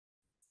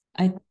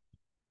I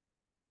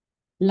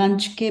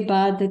lunch ke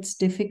baad it's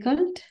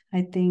difficult.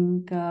 I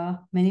think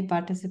many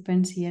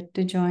participants yet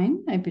to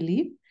join, I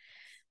believe.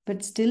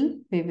 But still,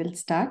 we will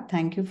start.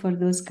 Thank you for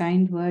those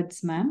kind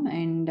words, ma'am.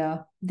 And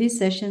these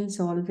sessions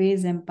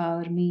always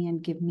empower me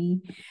and give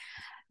me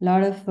a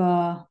lot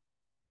of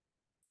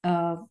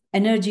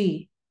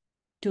energy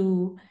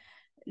to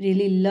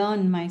really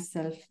learn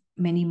myself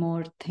many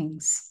more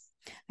things.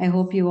 I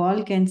hope you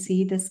all can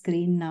see the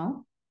screen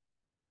now.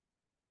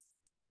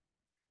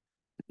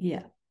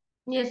 Yeah.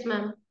 Yes,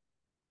 ma'am.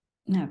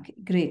 Okay,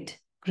 great,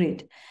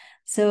 great.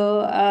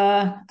 So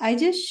I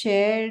just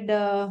shared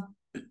a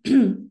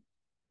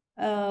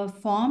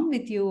form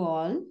with you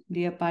all,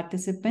 dear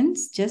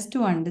participants, just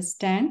to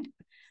understand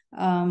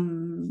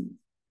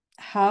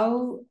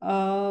how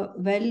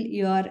well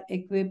you are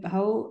equipped,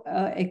 how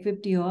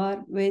equipped you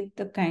are with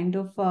the kind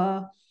of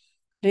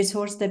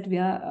resource that we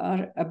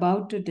are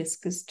about to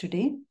discuss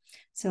today.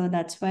 So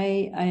that's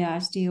why I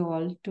asked you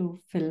all to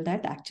fill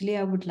that. Actually,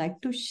 I would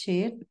like to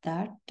share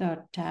that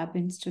tab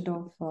instead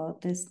of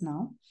this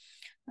now.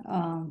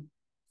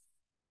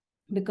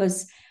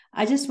 Because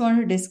I just want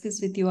to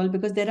discuss with you all,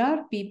 because there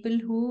are people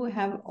who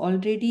have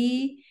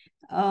already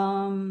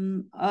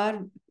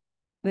are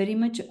very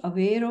much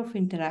aware of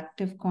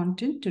interactive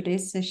content.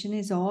 Today's session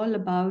is all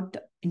about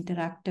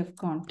interactive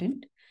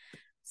content.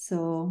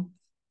 So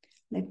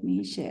let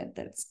me share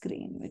that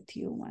screen with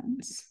you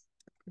once.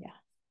 Yeah.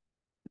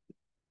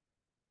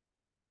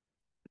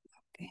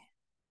 Okay.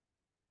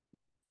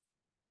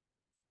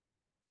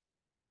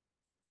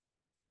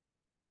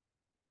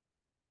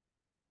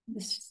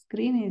 The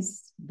screen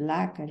is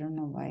black. I don't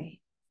know why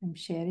I'm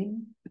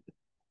sharing.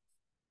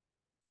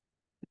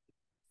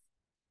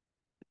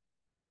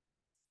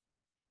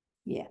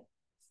 Yeah.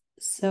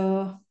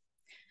 So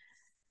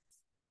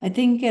I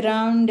think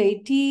around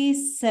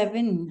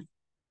 87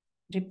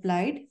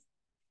 replied.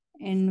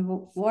 And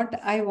what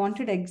I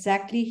wanted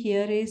exactly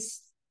here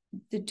is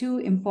the two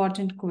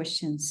important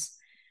questions.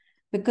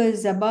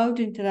 Because about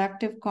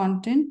interactive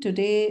content,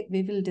 today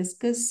we will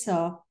discuss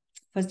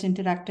first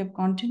interactive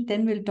content,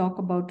 then we'll talk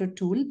about a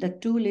tool. The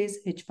tool is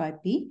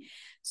H5P.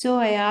 So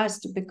I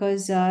asked,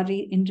 because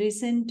in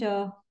recent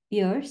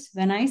years,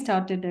 when I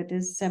started, it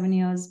is 7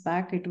 years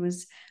back, it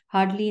was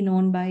hardly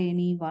known by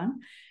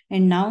anyone.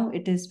 And now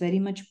it is very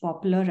much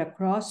popular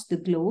across the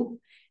globe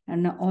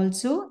and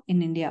also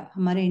in India.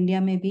 हमारे India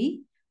में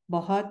भी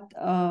बहुत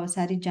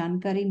सारी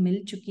जानकारी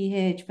मिल चुकी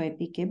है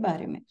H5P के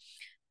बारे में.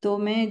 तो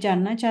मैं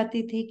जानना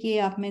चाहती थी कि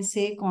आप में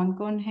से कौन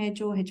कौन है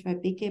जो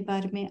H5P के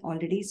बारे में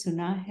ऑलरेडी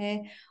सुना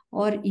है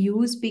और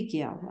यूज भी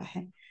किया हुआ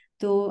है.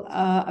 तो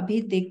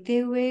अभी देखते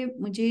हुए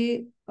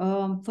मुझे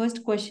फर्स्ट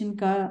क्वेश्चन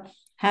का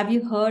have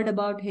you heard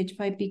about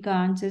H5P का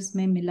आंसर्स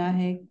में मिला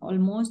है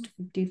ऑलमोस्ट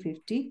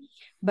 50-50.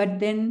 बट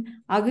देन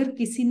अगर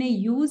किसी ने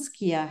यूज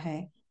किया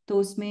है तो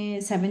उसमें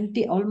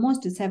 70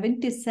 almost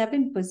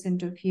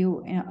 77% of you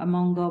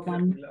among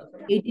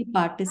 180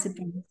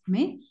 participants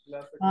में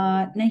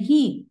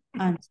नहीं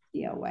आंसर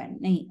दिया हुआ है.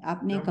 नहीं,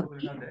 आपने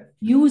कभी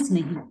यूज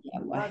नहीं किया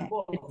हुआ है.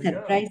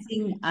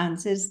 Surprising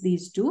answers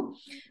these two.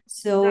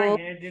 So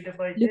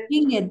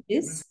looking at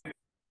this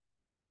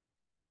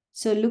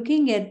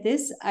looking at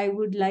this, I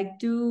would like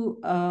to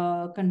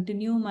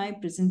continue my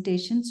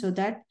presentation so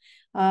that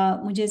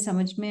मुझे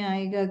समझ में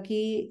आएगा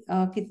कि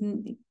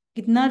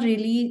कितना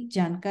रियली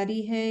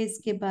जानकारी है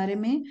इसके बारे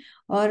में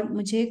और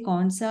मुझे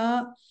कौन सा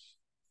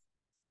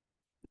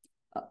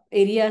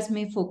एरियाज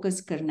में फोकस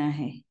करना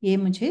है, ये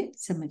मुझे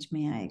समझ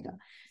में आएगा.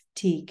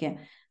 ठीक है,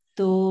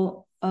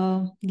 तो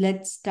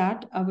let's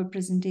start our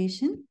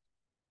presentation.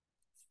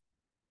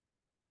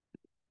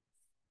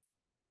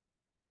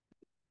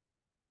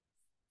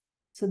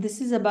 So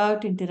this is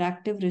about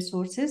interactive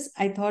resources.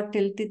 I thought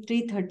till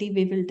 3:30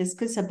 we will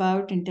discuss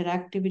about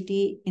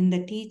interactivity in the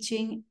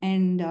teaching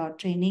and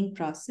training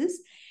process,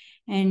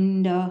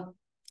 and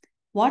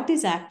what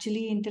is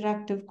actually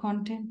interactive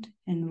content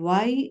and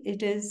why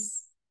it is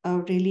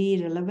really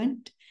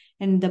relevant,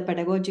 and the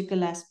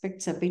pedagogical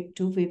aspects of it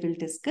too we will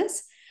discuss.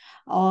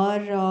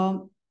 और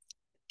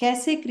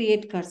कैसे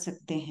create कर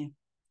सकते हैं,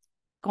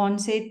 कौन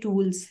से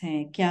tools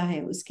हैं, क्या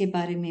है, उसके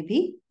बारे में भी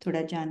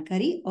थोड़ा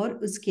जानकारी. और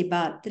उसके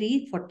बाद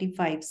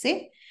 3:45 से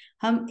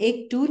हम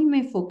एक टूल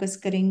में फोकस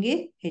करेंगे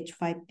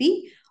H5P.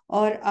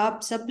 और आप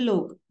सब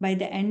लोग by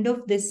the end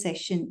of this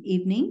session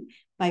evening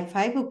bye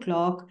 5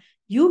 o'clock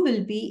you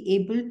will be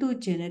able to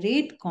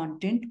generate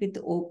content with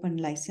open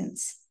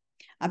license.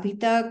 अभी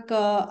तक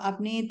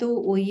आपने तो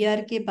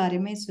OER के बारे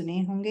में सुने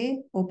होंगे,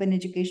 ओपन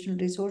एजुकेशनल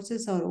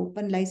रिसोर्सेस और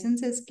ओपन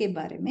लाइसेंसेस के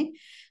बारे में.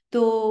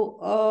 तो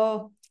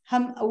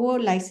हम वो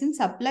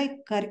लाइसेंस अप्लाई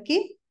करके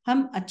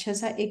हम अच्छा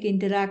सा एक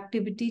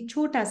इंटरैक्टिविटी,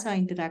 छोटा सा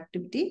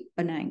इंटरैक्टिविटी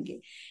बनाएंगे.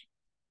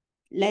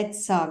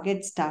 Let's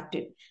get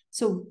started.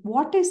 So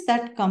what is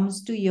that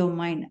comes to your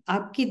mind?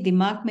 आपके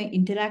दिमाग में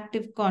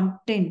इंटरैक्टिव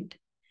कंटेंट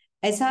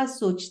ऐसा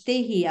सोचते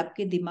ही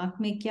आपके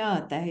दिमाग में क्या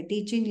आता है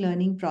टीचिंग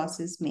लर्निंग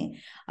प्रोसेस में?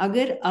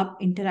 अगर आप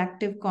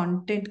इंटरैक्टिव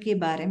कंटेंट के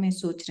बारे में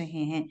सोच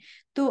रहे हैं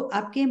तो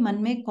आपके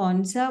मन में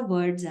कौन सा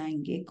वर्ड्स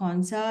आएंगे,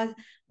 कौन सा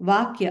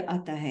वाक्य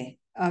आता है?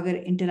 अगर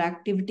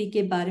इंटरैक्टिविटी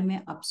के बारे में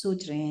आप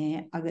सोच रहे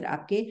हैं, अगर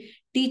आपके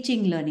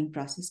टीचिंग लर्निंग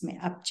प्रोसेस में,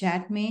 आप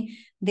चैट में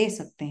दे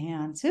सकते हैं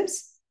answers.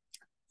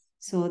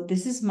 So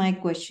this is my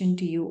question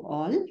to you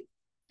all,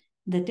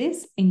 that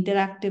is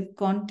interactive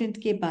content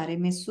के बारे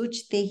में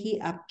सोचते ही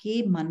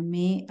आपके मन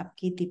में,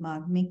 आपके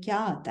दिमाग में क्या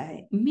आता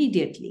है?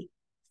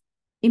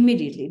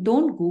 Immediately,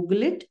 don't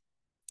Google it.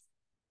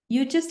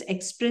 You just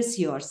express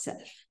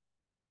yourself.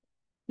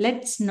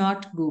 Let's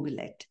not Google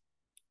it.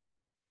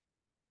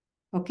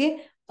 Okay.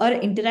 और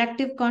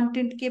इंटरैक्टिव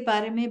कंटेंट के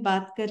बारे में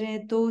बात कर रहे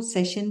हैं तो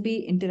सेशन भी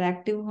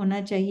इंटरैक्टिव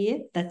होना चाहिए.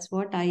 That's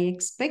what I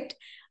expect.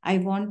 I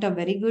want a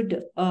very good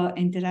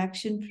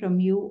interaction from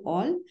you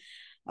all.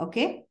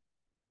 Okay.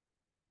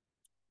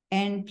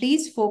 And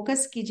please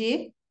focus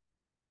कीजिए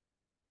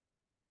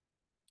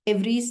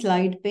एवरी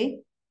स्लाइड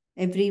पे,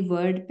 every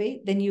word पे,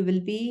 then you will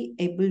be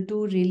able to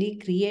really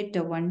create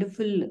a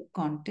wonderful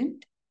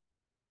content.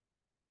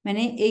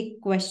 मैंने एक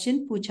question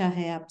पूछा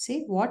है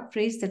आपसे, what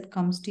phrase that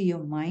comes to your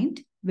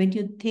mind when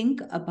you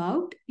think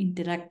about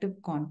interactive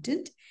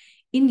content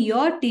in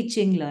your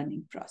teaching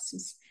learning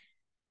process.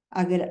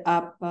 अगर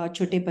आप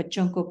छोटे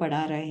बच्चों को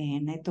पढ़ा रहे हैं,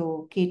 नहीं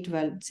तो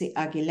K-12 से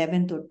आगे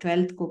 11th और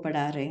 12th को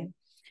पढ़ा रहे हैं,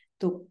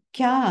 तो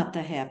क्या आता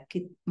है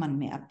आपके मन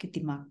में, आपके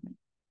दिमाग में?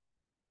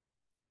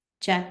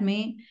 चैट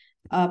में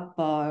आप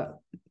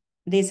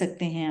दे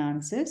सकते हैं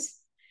answers,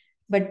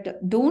 but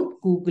don't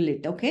Google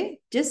it. Okay,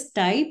 just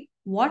type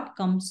what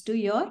comes to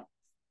your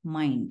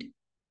mind.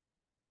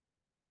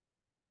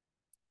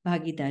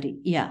 भागीदारी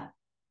या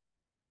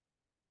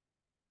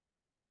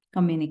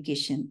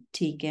कम्युनिकेशन,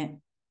 ठीक है.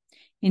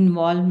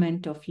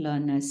 Involvement of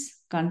learners,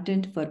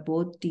 content for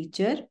both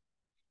teacher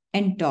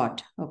and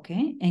taught.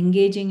 Okay,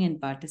 engaging and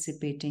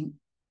participating.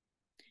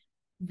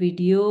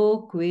 Video,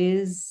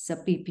 quiz,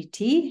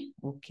 PPT.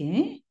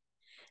 Okay,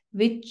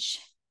 which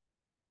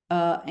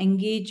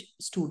engage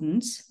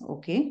students.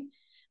 Okay,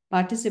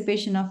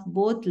 participation of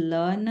both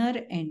learner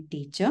and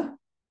teacher.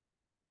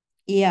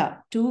 Yeah,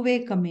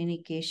 two-way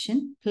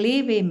communication,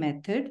 play-way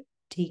method.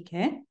 ठीक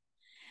है,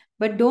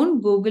 but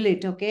don't Google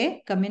it.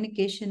 Okay,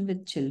 communication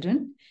with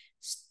children,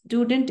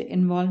 student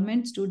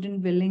involvement,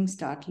 student willing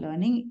start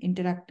learning,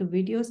 interactive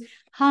videos.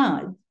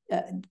 हाँ,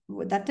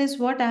 that is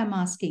what I am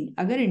asking.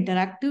 अगर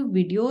interactive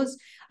videos,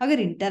 अगर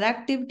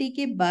interactivity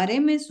के बारे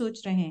में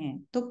सोच रहे हैं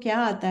तो क्या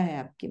आता है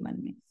आपके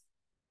मन में?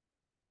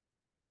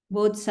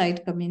 Both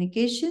side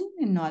communication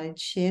and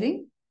knowledge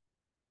sharing,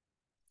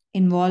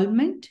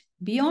 involvement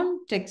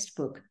beyond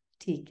textbook.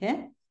 ठीक है.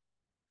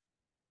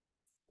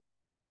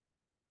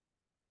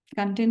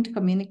 Content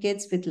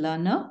communicates with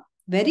learner.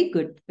 Very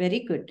good, very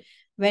good.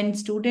 When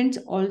students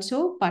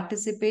also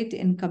participate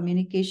in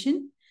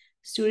communication,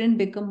 students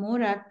become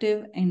more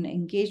active and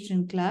engaged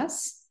in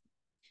class.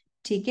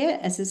 ठीक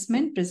है.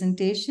 Assessment,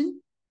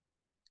 presentation,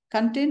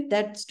 content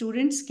that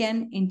students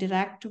can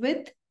interact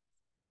with.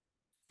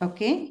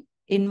 Okay.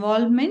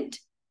 Involvement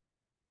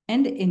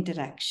and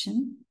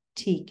interaction.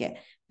 ठीक है.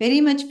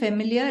 Very much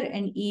familiar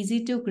and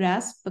easy to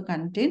grasp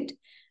content.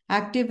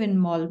 Active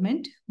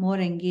involvement, more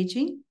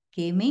engaging.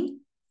 Gaming.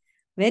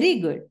 Very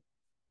good.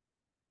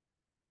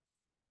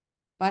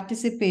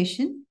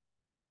 Participation,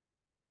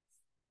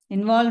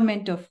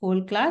 involvement of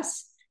whole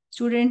class,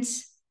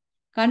 students,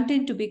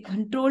 content to be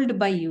controlled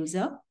by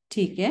user.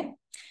 ठीक है.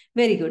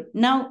 Very good.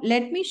 Now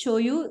let me show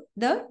you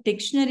the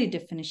dictionary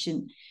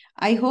definition.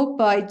 I hope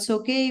it's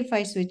okay if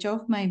I switch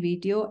off my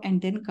video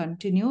and then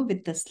continue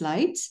with the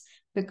slides,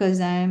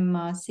 because I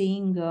am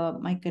seeing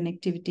my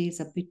connectivity is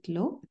a bit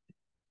low.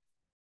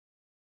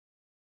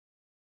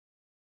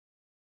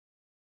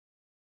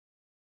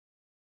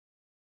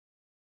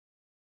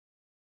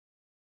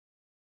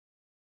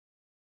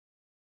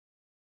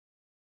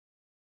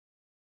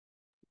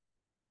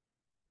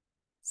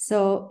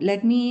 So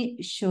let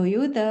me show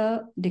you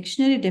the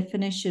dictionary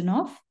definition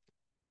of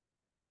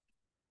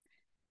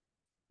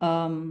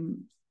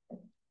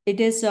it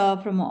is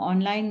from an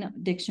online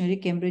dictionary,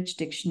 Cambridge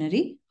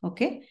Dictionary.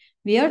 Okay,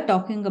 we are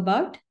talking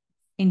about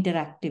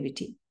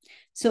interactivity.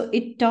 So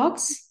it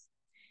talks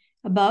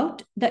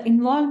about the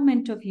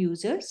involvement of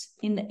users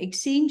in the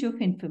exchange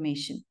of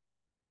information.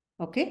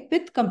 Okay,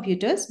 with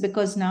computers,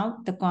 because now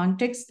the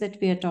context that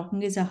we are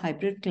talking is a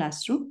hybrid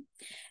classroom,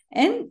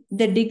 and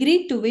the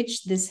degree to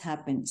which this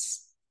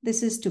happens,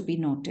 this is to be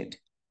noted.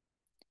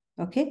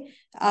 Okay,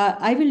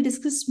 I will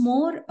discuss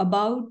more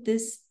about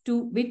this, to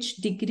which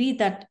degree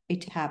that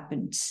it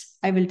happens.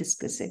 I will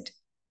discuss it.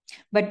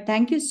 But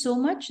thank you so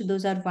much.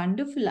 Those are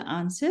wonderful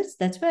answers.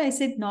 That's why I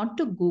said not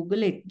to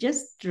Google it.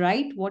 Just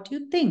write what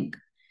you think,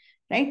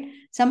 right?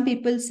 Some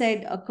people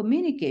said a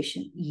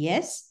communication.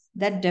 Yes,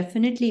 that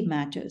definitely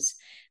matters.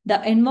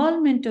 The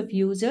involvement of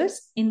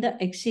users in the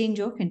exchange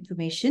of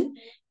information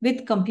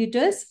with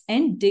computers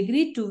and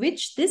degree to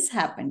which this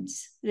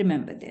happens.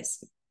 Remember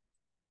this.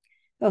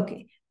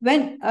 Okay.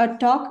 When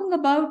talking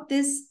about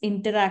this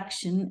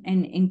interaction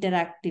and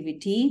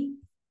interactivity,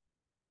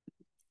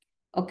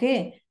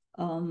 okay,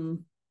 well,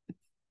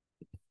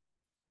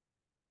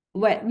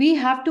 we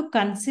have to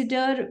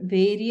consider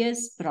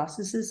various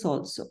processes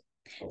also.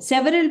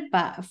 Several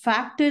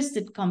factors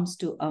that comes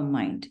to our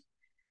mind.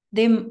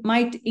 They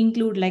might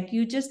include, like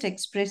you just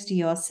expressed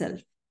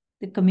yourself,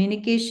 the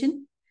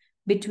communication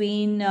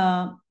between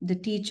the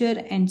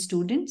teacher and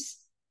students,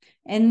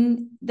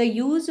 and the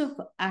use of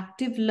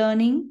active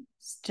learning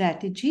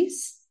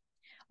strategies,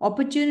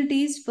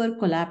 opportunities for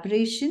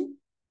collaboration,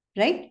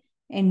 right?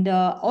 And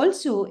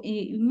also,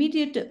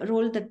 immediate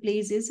role that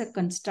plays is a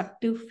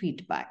constructive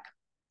feedback.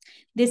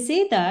 They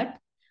say that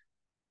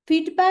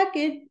feedback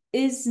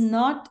is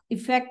not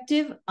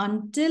effective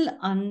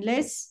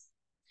unless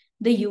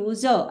the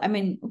user, I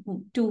mean,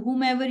 to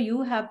whomever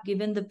you have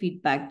given the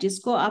feedback,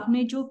 जिसको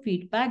आपने जो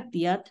feedback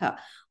दिया था,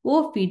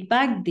 वो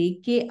feedback दे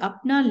के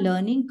अपना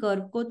learning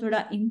curve को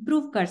थोड़ा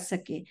improve कर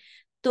सके,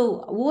 तो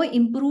वो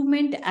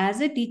improvement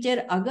as a teacher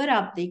अगर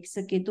आप देख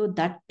सके, तो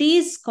that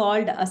is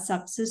called a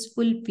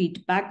successful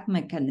feedback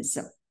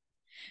mechanism.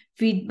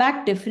 Feedback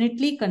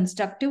definitely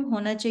constructive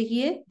होना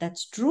चाहिए,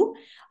 दैट्स ट्रू,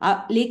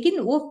 लेकिन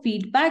वो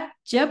फीडबैक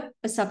जब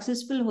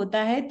सक्सेसफुल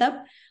होता है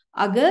तब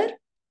अगर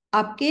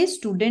आपके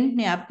स्टूडेंट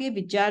ने, आपके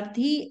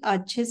विद्यार्थी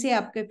अच्छे से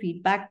आपके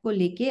फीडबैक को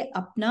लेके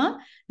अपना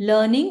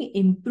लर्निंग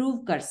इंप्रूव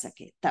कर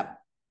सके तब.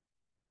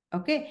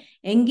 Okay,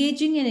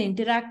 engaging in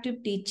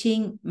interactive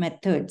teaching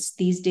methods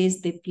these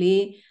days, they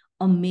play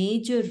a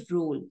major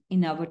role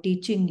in our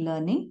teaching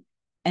learning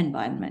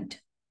environment.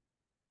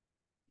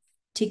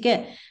 ठीक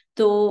है,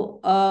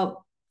 तो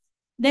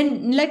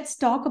then let's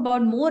talk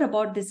about more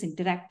about this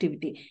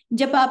interactivity.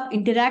 जब आप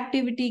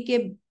interactivity के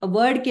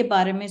word के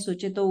बारे में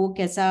सोचे तो वो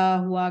कैसा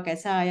हुआ,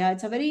 कैसा आया,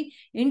 it's a very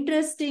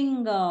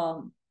interesting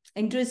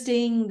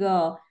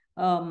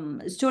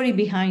story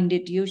behind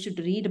it. You should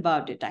read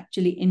about it.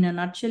 Actually, in a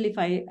nutshell,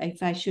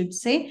 if I should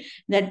say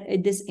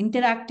that this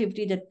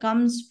interactivity that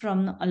comes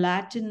from a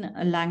Latin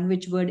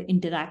language word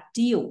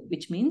interactio,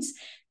 which means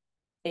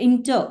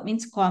inter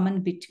means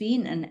common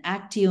between, and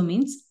actio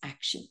means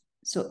action.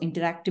 So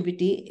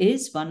interactivity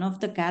is one of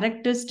the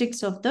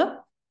characteristics of the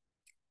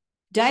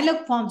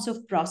dialogue forms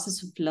of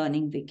process of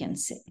learning, we can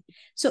say.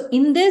 So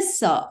in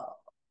this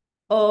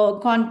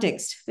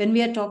context, when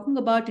we are talking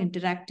about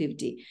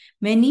interactivity,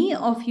 many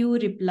of you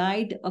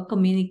replied a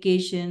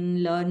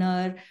communication,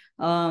 learner,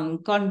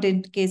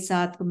 content के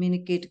साथ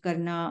communicate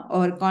करना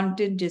और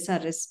content जैसा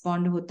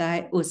respond होता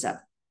है वो सब,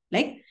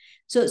 like.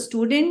 So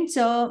students,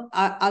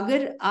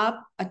 अगर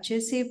आप अच्छे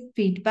से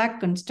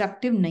feedback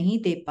constructive नहीं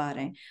दे पा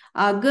रहे हैं,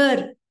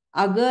 अगर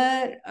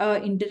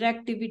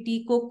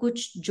interactivity को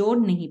कुछ जोड़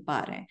नहीं पा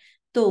रहे हैं,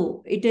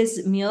 तो it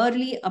is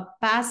merely a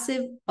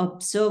passive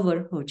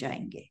observer हो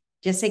जाएंगे,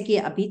 जैसे कि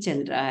अभी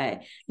चल रहा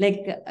है,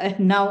 like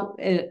now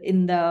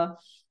in the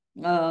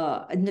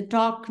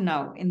talk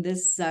now, in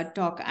this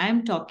talk,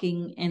 I'm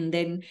talking, and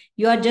then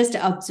you are just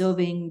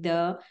observing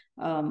the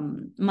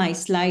my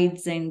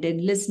slides and then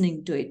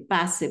listening to it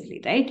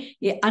passively, right?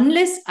 Yeah,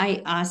 unless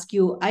I ask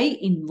you, I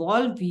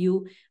involve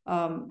you,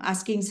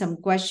 asking some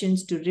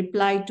questions to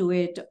reply to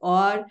it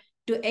or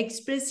to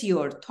express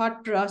your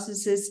thought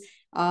processes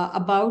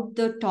about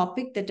the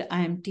topic that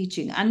I am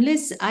teaching.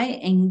 Unless I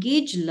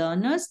engage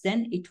learners,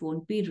 then it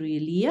won't be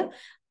really a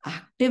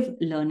active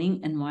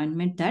learning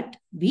environment that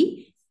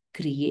we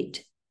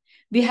create.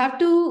 We have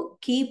to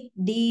keep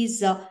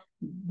these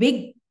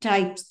big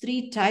types,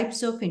 3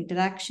 types of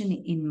interaction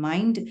in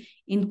mind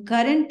in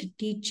current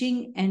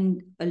teaching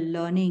and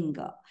learning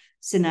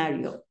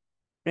scenario,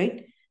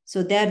 right?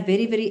 So they are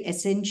very, very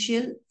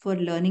essential for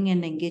learning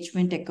and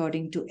engagement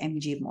according to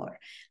M.G. Moore.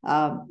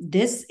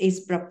 This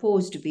is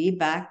proposed way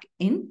back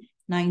in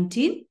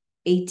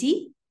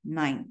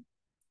 1989.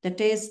 That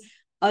is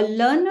a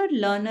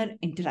learner-learner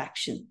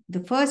interaction.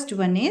 The first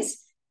one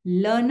is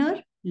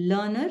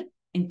learner-learner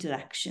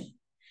interaction.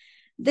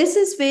 This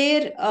is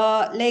where,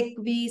 like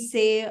we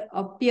say,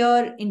 a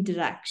peer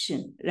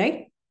interaction,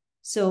 right?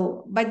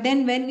 So, but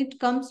then when it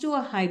comes to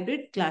a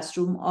hybrid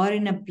classroom or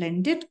in a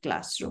blended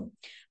classroom,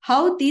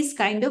 how these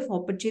kind of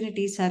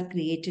opportunities are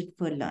created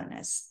for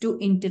learners to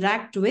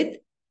interact with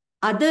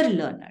other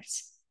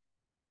learners,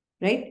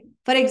 right?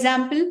 For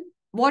example,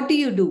 what do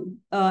you do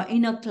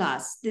in a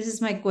class? This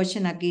is my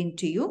question again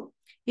to you.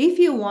 If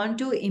you want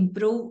to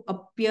improve a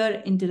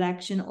peer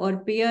interaction or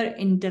peer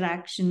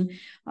interaction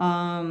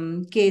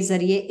के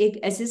जरिए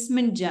एक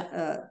assessment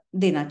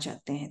देना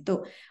चाहते हैं,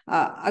 तो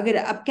अगर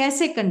आप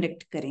कैसे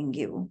conduct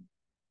करेंगे वो?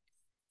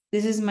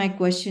 This is my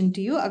question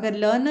to you. अगर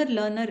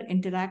learner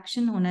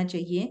interaction होना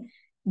चाहिए,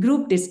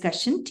 group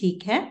discussion,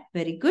 ठीक है,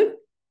 very good.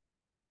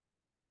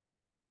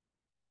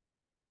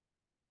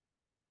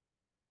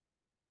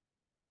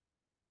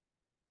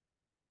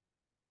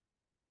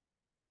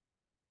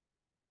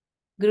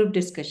 Group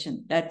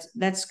discussion,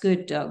 that's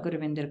good,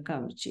 Gurvinder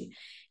Kaurji.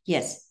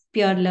 Yes,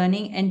 peer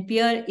learning and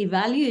peer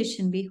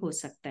evaluation भी हो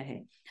सकता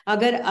है.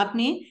 अगर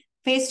आपने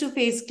face to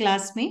face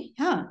class में,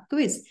 हाँ,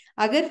 quiz,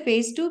 अगर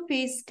face to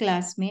face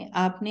class में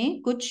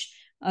आपने कुछ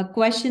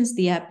questions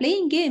दिया,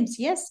 playing games,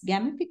 yes,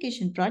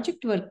 gamification,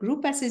 project work,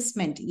 group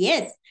assessment,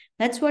 yes,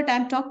 that's what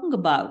I'm talking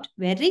about.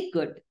 Very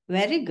good,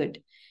 very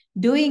good.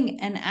 Doing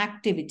an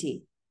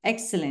activity,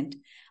 excellent.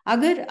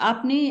 अगर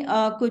आपने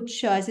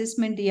कुछ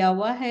असेसमेंट दिया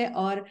हुआ है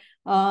और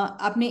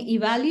आपने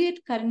इवैल्यूएट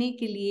करने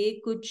के लिए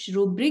कुछ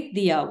रूब्रिक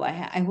दिया हुआ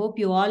है, I hope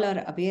you all are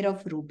aware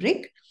of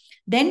rubric,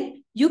 then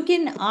you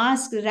can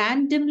ask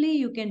randomly,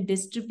 you can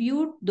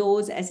distribute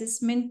those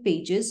assessment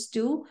pages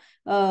to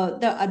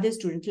the other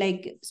student,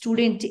 like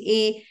student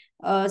A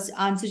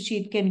answer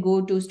sheet can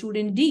go to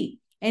student D,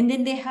 and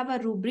then they have a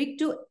rubric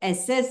to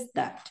assess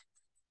that.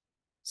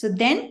 So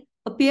then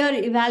a peer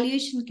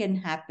evaluation can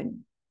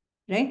happen,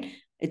 right?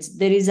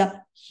 There is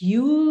a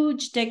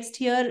huge text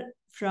here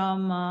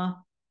from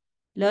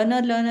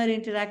learner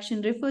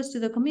interaction refers to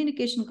the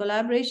communication,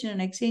 collaboration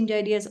and exchange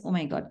ideas. Oh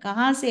my god,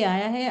 कहाँ से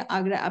आया है?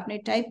 अगर आपने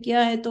type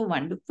किया है तो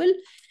wonderful.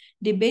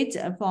 Debates,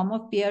 a form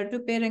of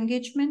peer-to-peer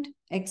engagement.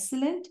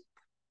 Excellent.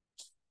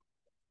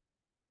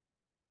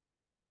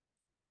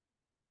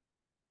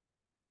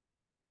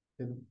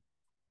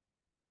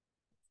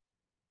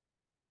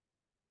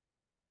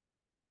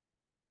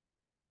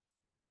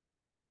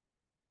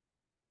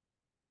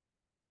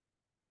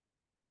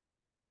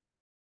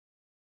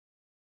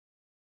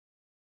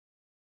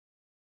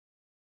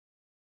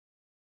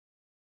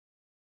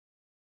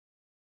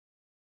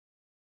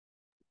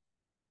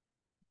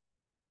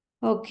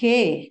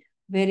 Okay,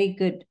 very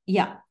good.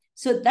 Yeah.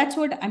 So that's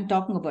what I'm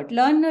talking about.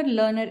 Learner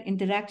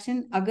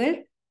interaction.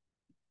 अगर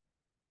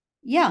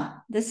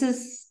दिस इज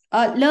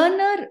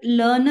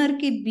लर्नर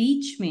के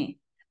बीच में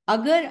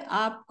अगर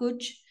आप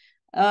कुछ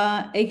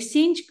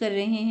एक्सचेंज कर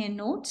रहे हैं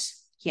notes,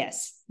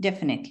 yes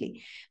definitely,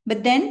 but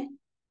then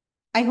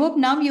I hope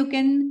now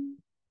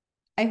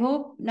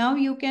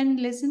you can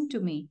listen to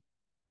me,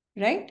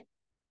 right?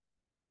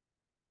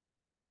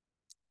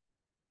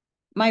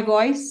 My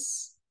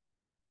voice?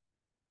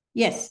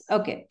 Yes,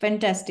 okay,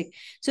 fantastic.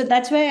 So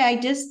that's why I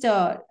just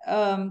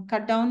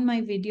cut down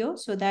my video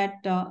so that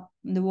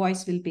the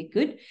voice will be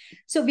good.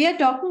 So we are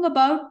talking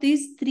about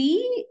these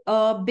three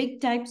big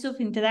types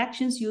of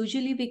interactions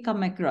usually we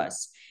come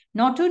across,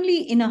 not only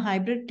in a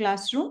hybrid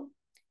classroom,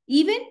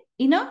 even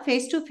in a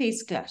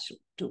face-to-face classroom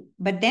too.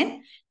 But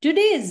then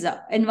today's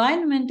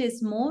environment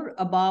is more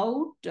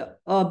about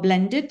a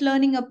blended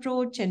learning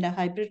approach and a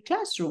hybrid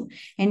classroom.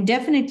 And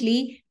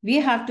definitely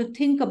we have to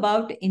think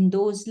about in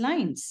those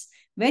lines.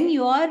 When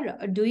you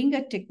are doing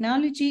a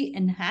technology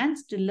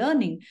enhanced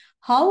learning,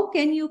 how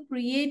can you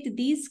create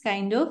these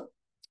kind of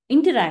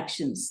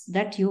interactions?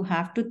 That you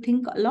have to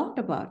think a lot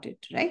about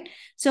it, right?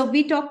 So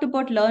we talked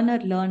about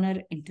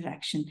learner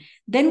interaction.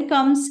 Then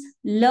comes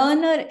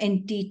learner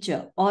and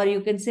teacher, or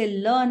you can say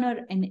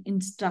learner and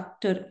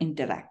instructor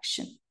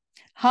interaction.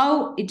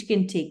 How it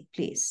can take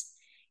place?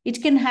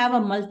 It can have a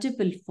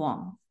multiple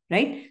form,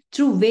 right?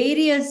 Through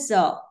various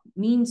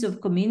means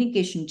of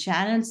communication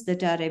channels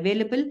that are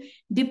available,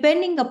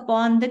 depending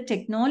upon the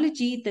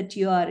technology that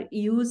you are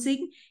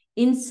using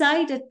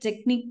inside a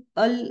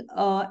technical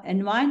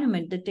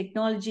environment, the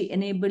technology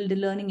enabled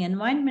learning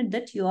environment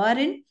that you are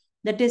in,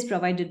 that is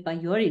provided by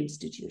your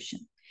institution.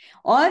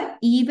 Or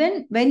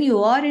even when you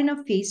are in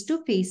a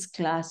face-to-face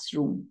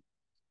classroom,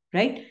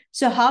 right?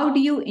 So how do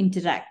you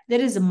interact?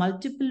 There is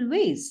multiple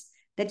ways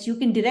that you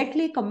can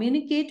directly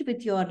communicate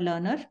with your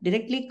learner,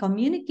 directly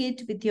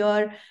communicate with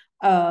your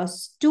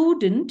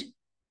student,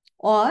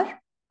 or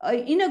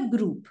in a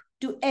group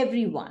to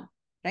everyone,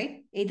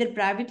 right? Either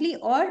privately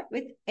or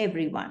with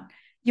everyone.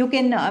 You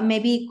can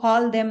maybe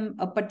call them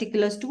a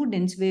particular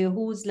students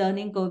whose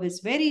learning curve is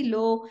very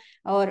low,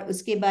 और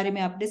उसके बारे में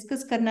आप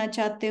discuss करना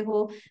चाहते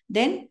हो,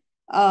 then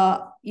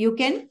you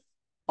can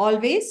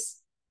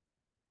always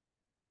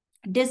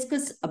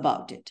discuss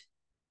about it.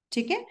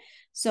 Okay?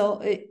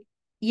 So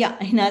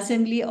in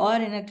assembly or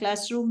in a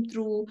classroom,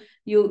 through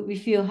you,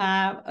 if you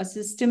have a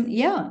system,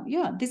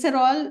 these are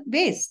all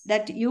ways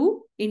that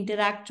you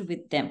interact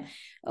with them.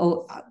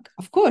 Oh,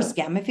 of course,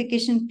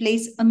 gamification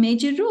plays a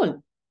major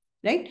role,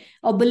 right?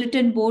 A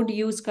bulletin board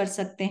use कर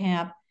सकते हैं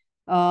आप.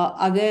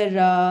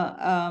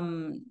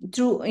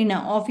 Through in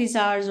office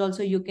hours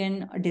also you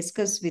can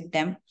discuss with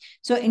them.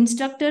 So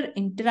teacher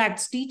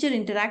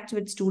interacts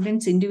with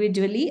students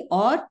individually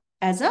or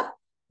as a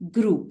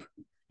group,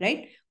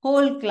 right?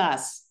 Whole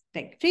class.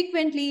 Like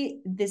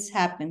frequently this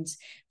happens.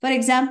 For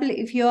example,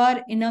 if you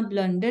are in a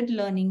blended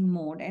learning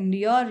mode and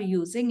you are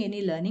using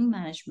any learning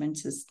management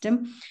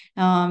system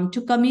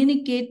to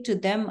communicate to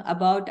them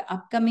about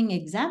upcoming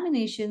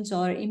examinations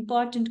or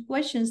important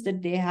questions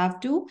that they have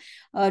to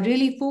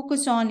really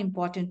focus on,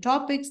 important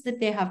topics that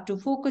they have to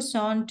focus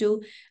on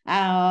to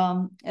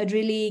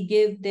really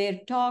give their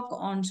talk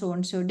on so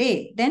and so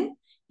day, then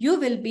you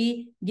will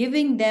be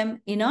giving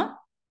them in a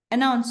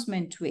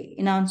announcement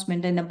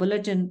in a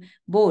bulletin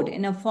board,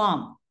 in a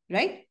form,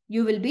 right?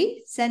 You will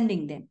be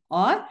sending them,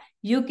 or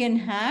you can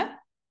have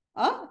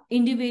a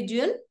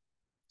individual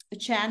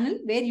channel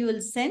where you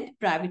will send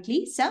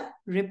privately some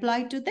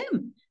reply to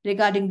them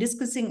regarding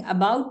discussing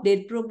about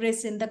their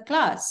progress in the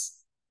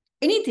class,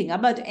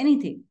 about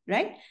anything,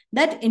 right?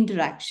 That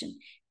interaction.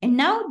 And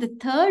now the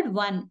third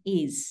one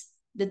is,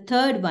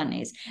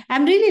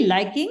 I'm really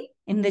liking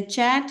in the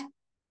chat,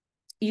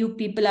 you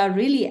people are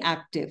really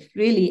active.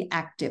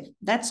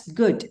 That's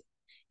good.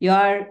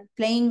 You're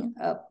playing,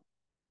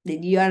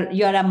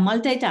 you're a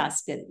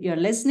multitasker. You're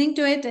listening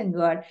to it and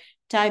you are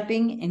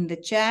typing in the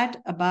chat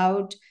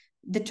about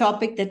the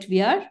topic that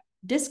we are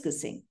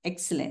discussing.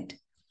 Excellent.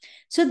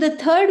 So the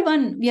third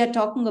one we are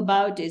talking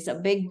about is a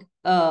big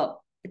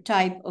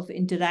type of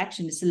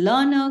interaction. It's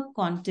learner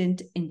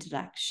content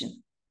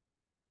interaction,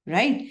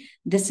 right?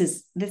 This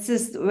is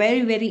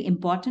very, very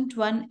important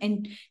one.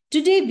 And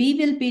today we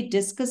will be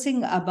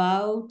discussing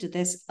about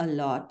this a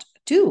lot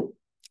too,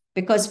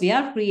 because we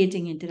are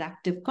creating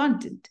interactive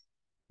content,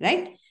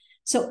 right?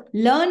 So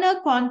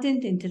learner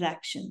content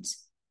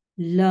interactions.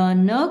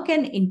 Learner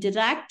can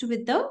interact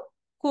with the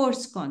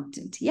course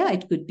content. Yeah,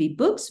 it could be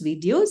books,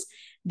 videos,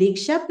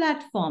 Diksha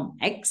platform.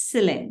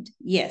 Excellent.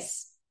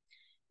 Yes.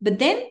 But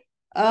then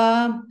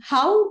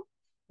how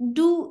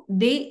do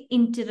they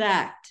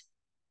interact?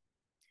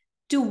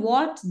 To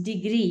what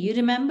degree? You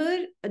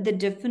remember the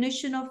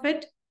definition of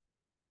it?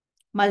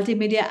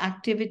 Multimedia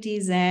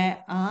activities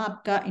है,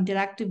 आपका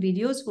interactive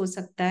videos हो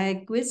सकता है,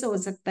 quiz हो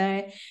सकता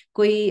है,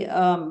 कोई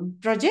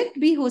project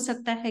भी हो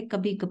सकता है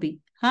कभी कभी,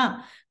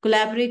 हाँ,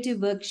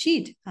 कोलैबोरेटिव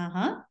वर्कशीट,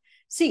 हाँ.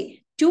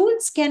 See,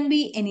 tools can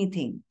be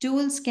anything.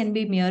 Tools can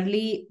be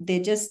merely, they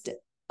just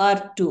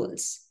are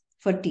tools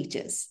for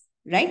teachers,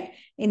 right?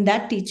 In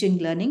that teaching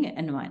learning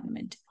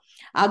environment.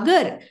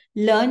 अगर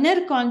लर्नर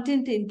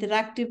कंटेंट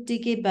इंटरैक्टिविटी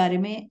के बारे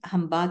में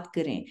हम बात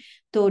करें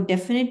तो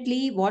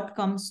definitely what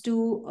comes to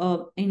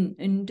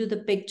into the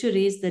picture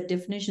is the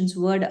definitions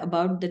word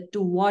about the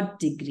to what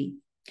degree.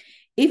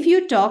 If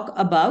you talk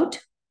about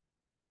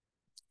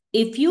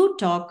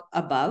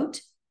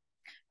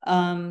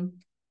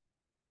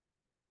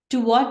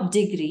to what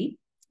degree,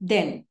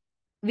 then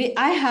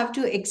I have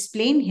to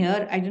explain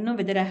here. I don't know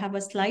whether I have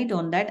a slide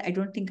on that. I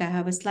don't think I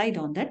have a slide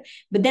on that.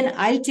 But then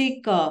I'll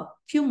take a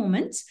few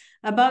moments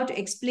about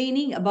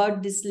explaining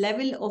about this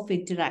level of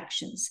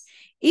interactions.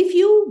 If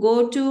you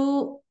go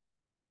to,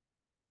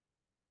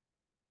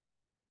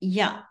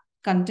 yeah,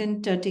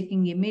 content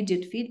taking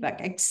immediate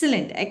feedback.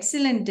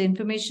 Excellent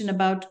information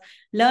about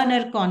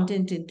learner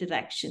content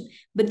interaction.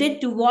 But then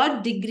to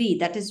what degree?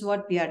 That is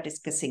what we are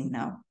discussing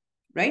now.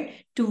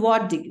 Right? To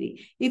what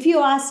degree? If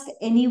you ask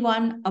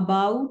anyone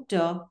about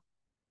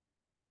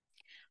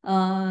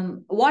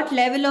what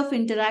level of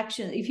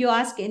interaction, if you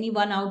ask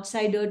anyone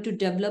outsider to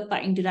develop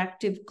an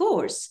interactive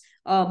course,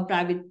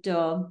 private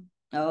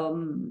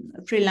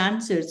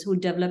freelancers who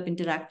develop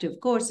interactive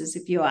courses,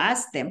 if you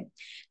ask them,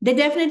 they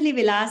definitely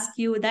will ask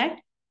you that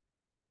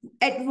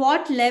at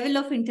what level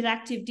of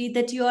interactivity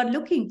that you are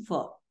looking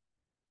for.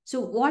 So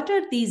what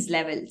are these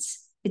levels?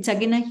 It's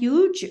again a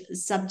huge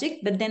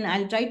subject, but then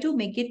I'll try to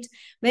make it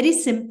very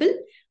simple,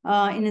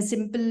 in a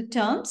simple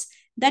terms.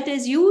 That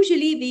is,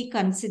 usually we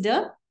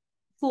consider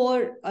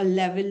 4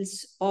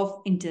 levels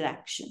of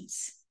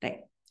interactions,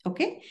 right?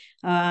 Okay.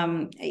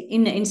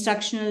 In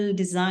instructional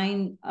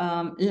design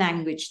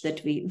language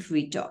that if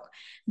we talk,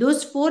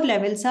 those 4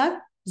 levels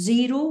are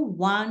 0,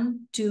 1,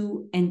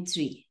 2, and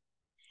 3.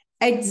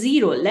 At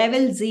 0,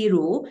 level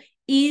 0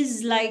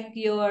 is like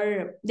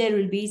there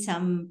will be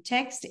some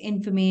text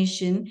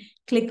information,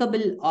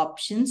 clickable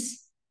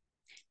options,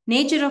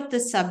 nature of the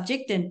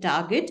subject and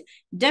target.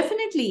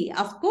 Definitely,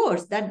 of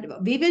course, that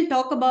we will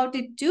talk about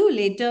it too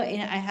later.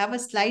 I have a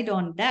slide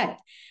on that.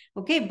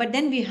 Okay, but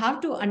then we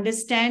have to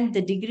understand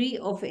the degree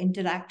of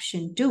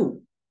interaction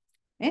too.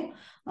 Okay?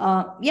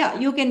 Yeah,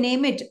 you can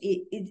name it.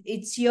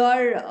 It's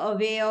your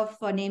way of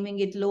naming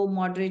it: low,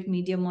 moderate,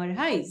 medium, or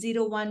high.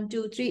 0, 1,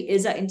 2, 3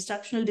 is an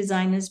instructional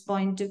designer's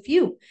point of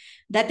view.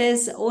 That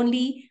is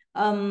only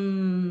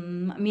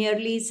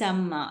merely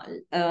some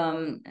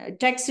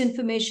text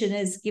information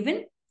is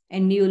given,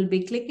 and you will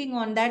be clicking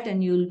on that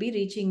and you will be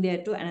reaching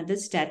there to another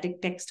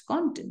static text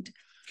content.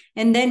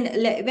 And then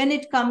when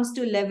it comes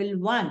to level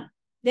 1,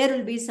 there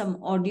will be some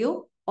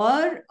audio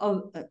or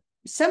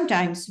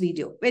sometimes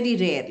video, very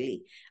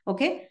rarely.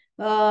 Okay.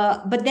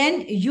 But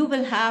then you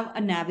will have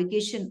a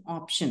navigation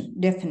option,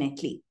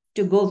 definitely,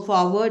 to go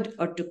forward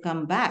or to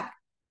come back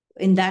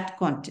in that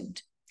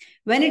content.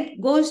 When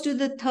it goes to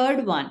the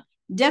third one,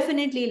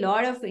 definitely a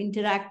lot of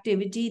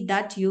interactivity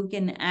that you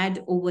can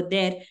add over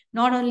there,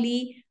 not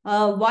only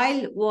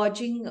while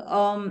watching,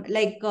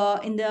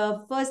 in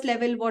the first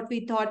level, what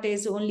we thought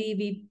is only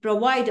we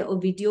provide a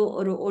video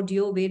or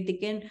audio where they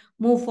can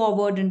move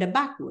forward and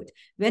backward.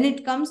 When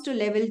it comes to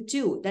level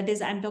 2, that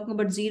is, I'm talking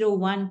about 0,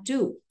 1,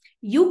 2,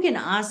 you can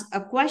ask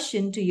a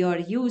question to your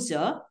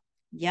user,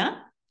 yeah,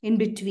 in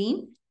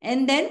between,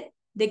 and then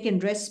they can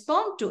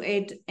respond to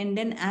it. And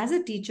then as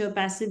a teacher,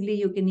 passively,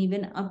 you can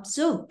even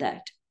observe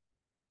that.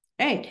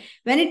 Right.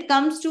 When it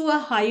comes to a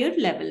higher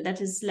level, that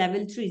is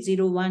level 3,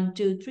 0, 1,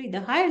 2, 3, the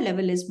higher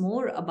level is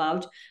more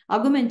about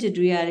augmented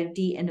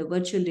reality and a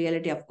virtual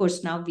reality. Of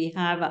course, now we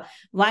have a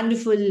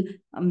wonderful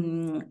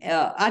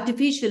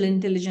artificial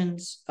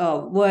intelligence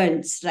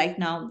worlds right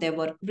now. They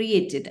were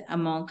created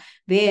among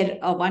where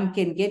one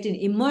can get an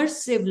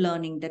immersive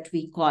learning, that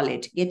we call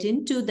it, get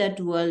into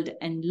that world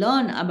and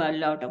learn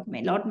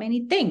about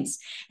many things.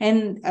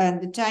 And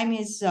the time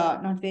is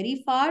not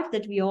very far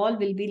that we all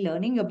will be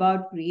learning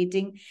about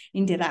creating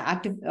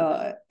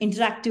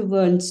interactive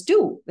worlds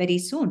too very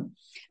soon.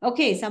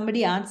 Okay,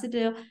 somebody answered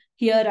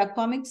here a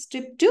comic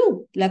strip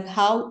too, like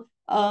how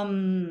a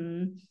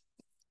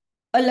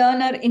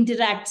learner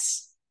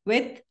interacts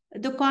with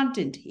the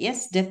content.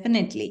 Yes,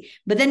 definitely.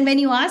 But then when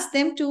you ask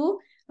them to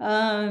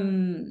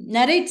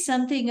narrate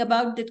something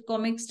about that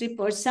comic strip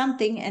or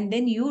something, and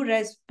then you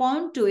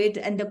respond to it,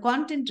 and the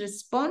content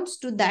responds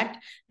to that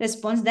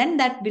response, then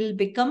that will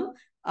become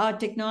a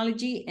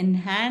technology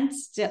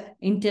enhanced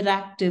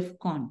interactive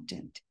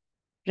content.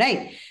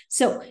 Right.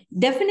 So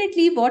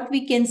definitely what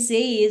we can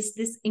say is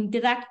this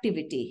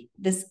interactivity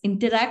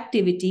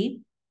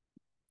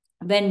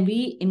when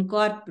we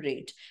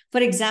incorporate. For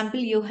example,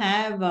 you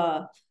have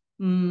a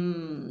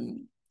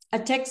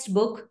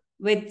textbook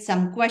with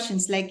some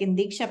questions, like in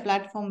Diksha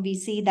platform, we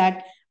see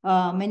that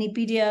many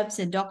PDFs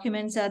and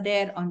documents are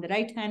there. On the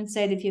right hand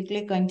side, if you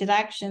click on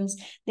interactions,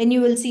 then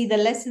you will see the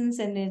lessons,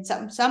 and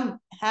some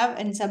have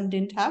and some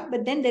didn't have,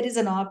 but then there is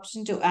an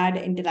option to add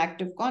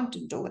interactive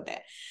content over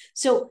there.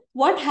 So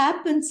what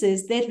happens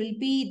is there will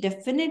be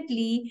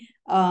definitely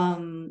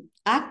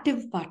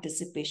active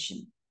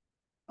participation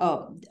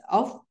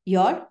of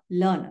your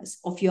learners,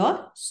 of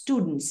your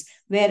students,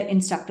 where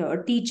instructor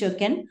or teacher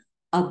can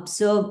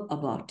observe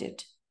about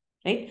it,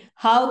 right?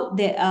 How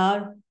they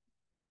are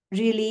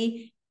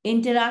really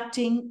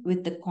interacting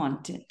with the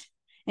content.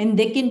 And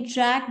they can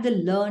track the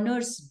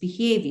learner's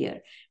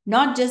behavior,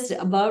 not just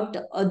about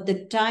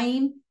the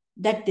time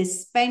that they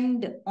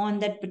spend on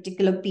that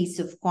particular piece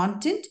of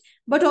content,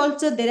 but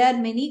also there are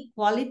many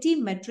quality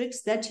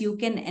metrics that you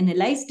can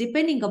analyze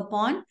depending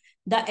upon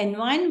the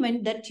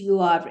environment that you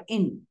are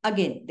in.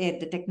 Again, there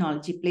the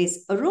technology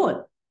plays a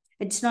role.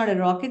 It's not a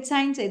rocket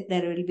science.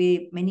 There will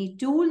be many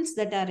tools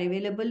that are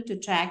available to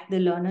track the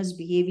learner's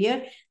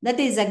behavior. That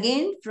is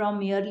again from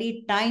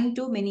merely time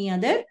to many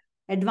other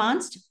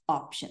advanced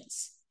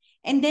options.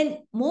 And then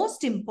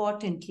most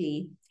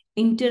importantly,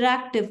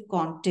 interactive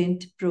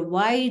content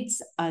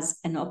provides us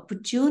an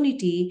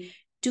opportunity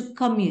to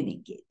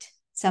communicate.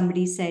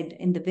 Somebody said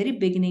in the very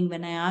beginning,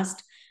 when I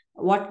asked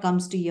what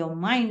comes to your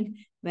mind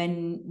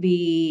when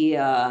we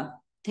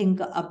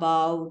think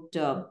about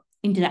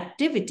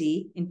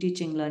interactivity in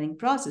teaching learning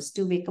process,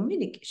 two-way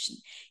communication.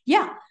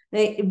 Yeah,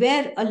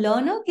 where a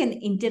learner can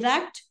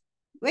interact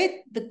with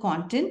the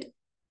content,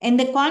 and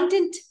the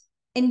content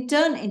in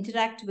turn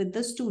interact with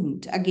the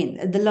student,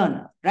 again, the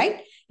learner,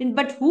 right?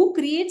 But who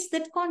creates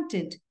that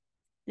content?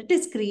 It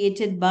is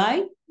created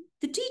by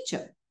the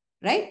teacher,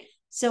 right?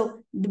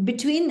 So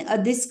between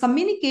this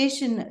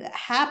communication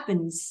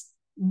happens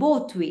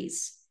both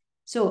ways.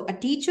 So a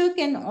teacher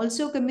can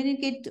also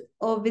communicate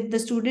with the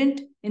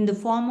student in the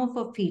form of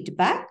a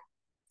feedback,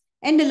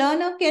 and the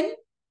learner can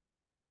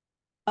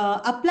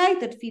apply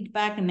that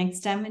feedback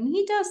next time when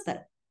he does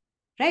that,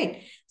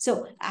 right?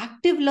 So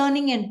active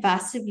learning and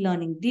passive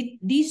learning,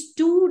 these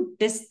two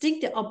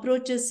distinct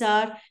approaches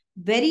are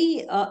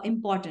very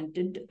important.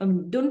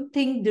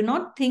 Do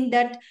not think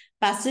that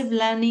passive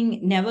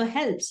learning never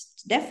helps.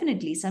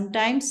 Definitely,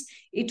 sometimes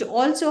it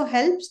also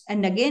helps,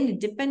 and again, it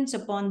depends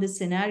upon the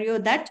scenario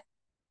that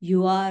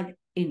you are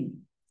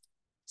in.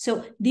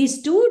 So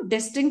these two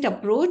distinct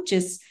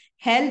approaches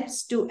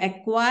helps to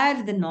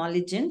acquire the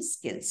knowledge and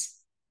skills.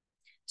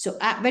 So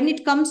when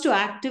it comes to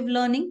active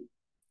learning,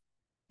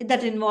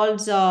 that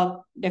involves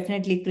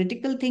definitely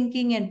critical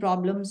thinking and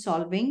problem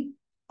solving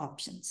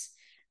options.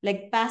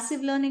 Like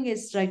passive learning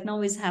is right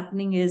now is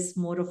happening is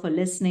more of a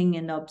listening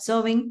and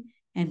observing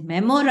and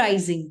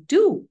memorizing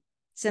too.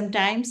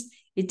 Sometimes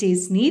it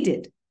is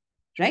needed,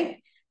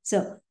 right?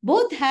 So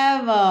both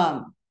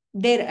have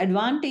their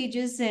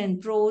advantages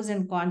and pros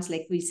and cons,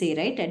 like we say,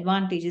 right?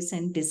 Advantages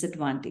and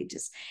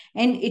disadvantages.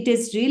 And it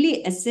is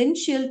really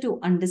essential to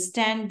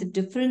understand the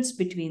difference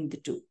between the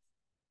two.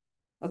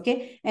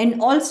 Okay.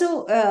 And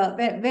also,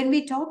 when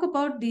we talk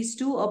about these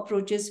two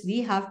approaches,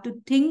 we have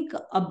to think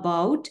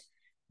about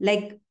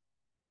like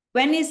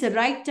when is the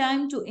right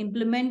time to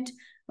implement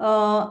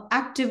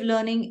active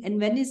learning, and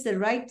when is the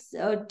right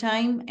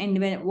time,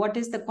 and what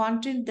is the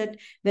content that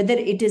whether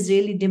it is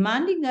really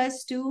demanding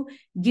us to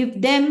give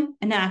them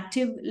an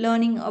active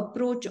learning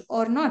approach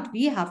or not.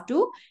 We have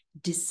to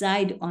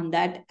decide on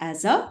that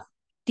as a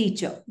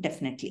teacher,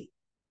 definitely.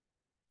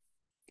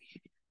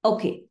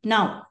 Okay,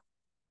 now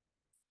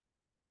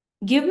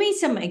give me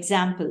some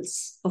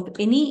examples of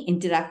any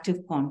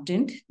interactive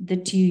content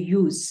that you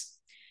use.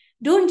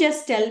 Don't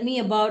just tell me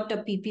about a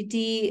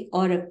PPT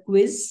or a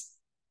quiz.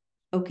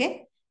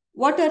 Okay.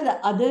 What are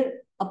the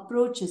other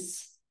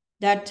approaches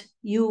that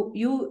you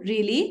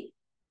really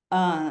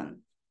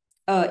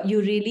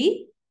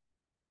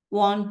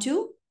want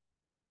to,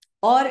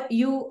 or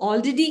you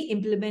already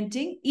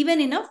implementing even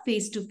in a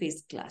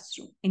face-to-face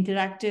classroom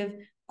interactive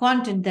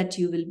content that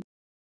you will.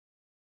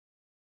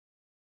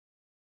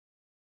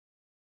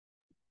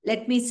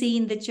 Let me see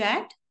in the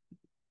chat.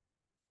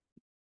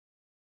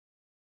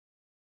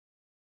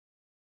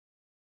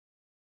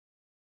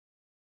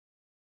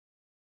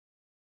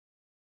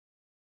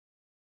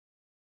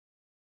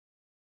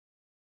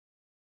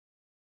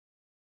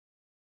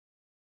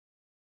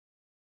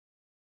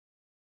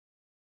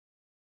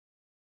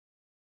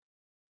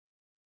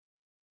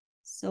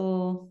 So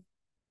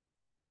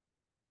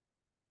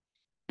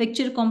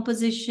picture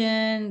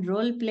composition,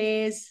 role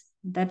plays,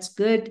 that's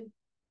good.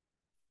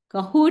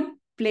 Kahoot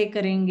play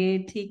करेंगे,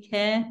 ठीक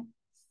है.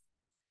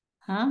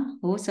 हाँ,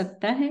 हो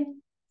सकता है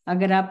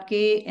अगर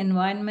आपके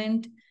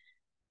environment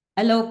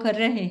allow कर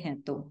रहे हैं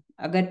तो.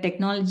 अगर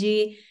टेक्नोलॉजी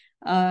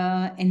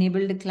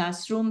enabled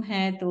क्लासरूम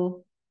है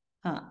तो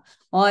हाँ,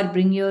 और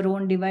bring your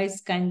own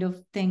device kind of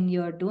thing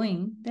you are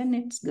doing, then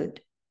it's good.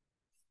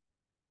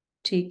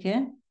 ठीक है.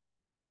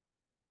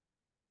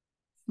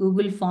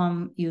 गूगल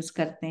फॉर्म यूज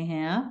करते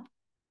हैं आप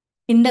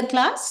in the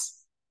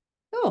class.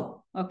 Oh,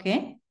 okay.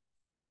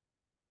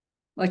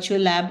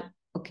 Virtual lab,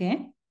 okay.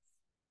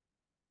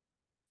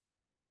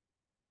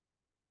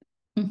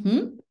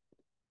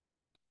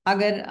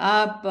 अगर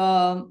आप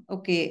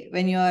okay,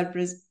 when you are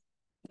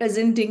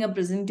presenting a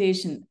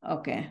presentation,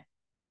 okay.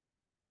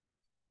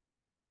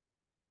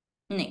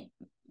 नहीं,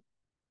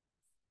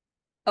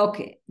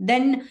 okay.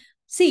 Then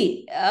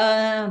see,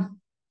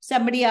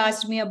 somebody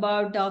asked me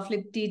about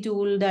Flipty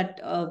tool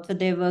that for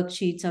their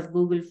worksheets or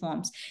Google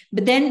Forms.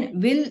 But then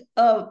will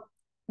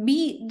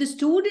be the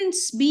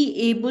students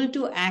be able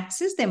to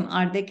access them?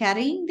 Are they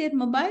carrying their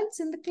mobiles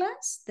in the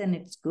class? Then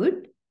it's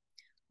good.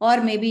 Or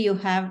maybe you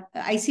have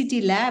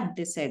ICT lab,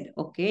 they said.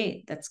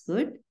 Okay, that's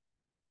good.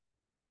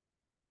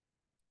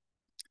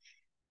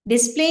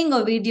 Displaying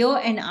a video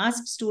and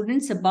ask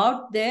students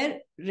about their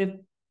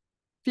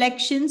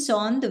reflections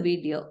on the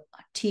video.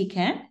 ठीक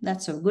है,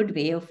 that's a good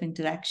way of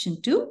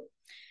interaction too.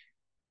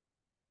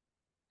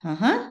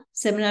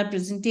 Seminar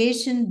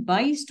presentation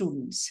by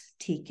students.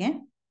 ठीक है.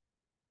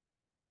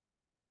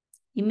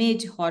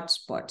 Image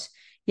hotspots,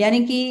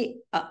 यानी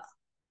कि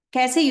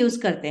कैसे use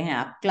करते हैं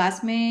आप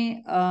क्लास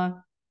में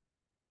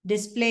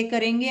डिस्प्ले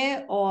करेंगे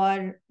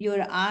और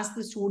you ask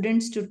the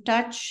students to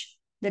touch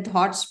that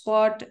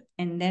hotspot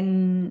and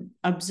then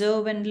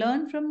observe and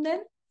learn from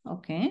them.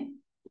 Okay.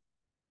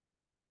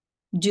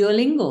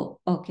 Duolingo,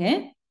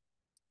 okay.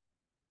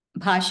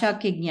 भाषा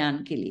के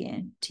ज्ञान के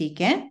लिए, ठीक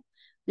है.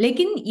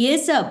 लेकिन ये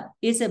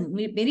सब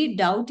मेरी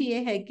डाउट ये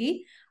है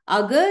कि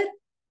अगर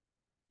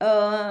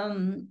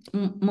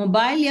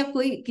मोबाइल या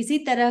कोई किसी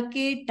तरह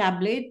के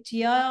टैबलेट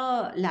या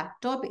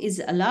laptop is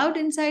allowed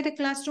inside a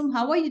classroom,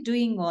 how are you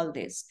doing all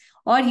this?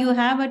 और you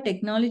have a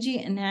technology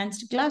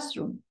enhanced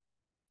classroom,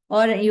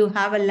 or you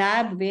have a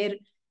lab where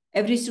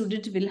every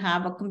student will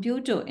have a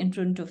computer in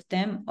front of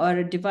them or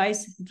a device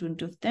in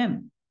front of them.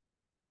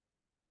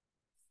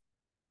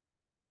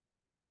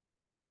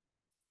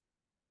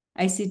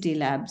 ICT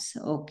labs,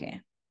 okay.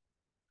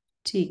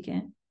 ठीक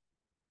है.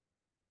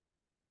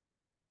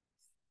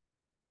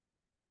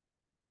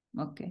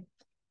 Okay.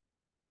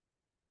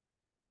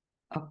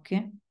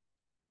 Okay.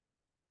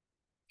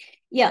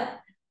 Yeah.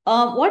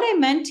 What I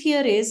meant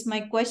here is,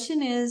 my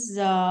question is,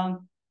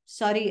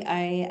 sorry,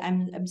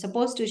 I'm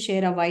supposed to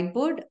share a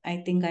whiteboard. I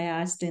think I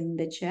asked in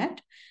the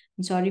chat.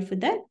 I'm sorry for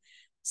that.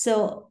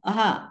 So,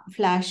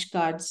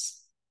 flashcards.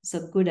 It's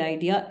a good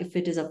idea if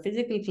it is a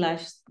physical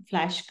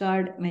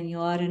flashcard when you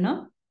are in a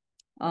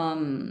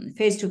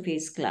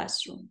face-to-face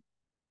classroom.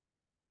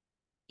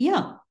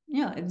 Yeah.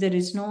 If there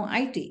is no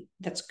IT,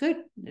 that's good.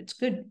 That's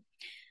good.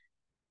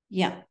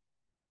 Yeah.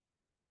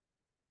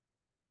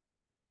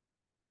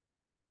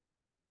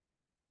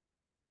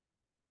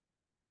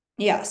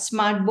 Yeah,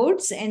 smart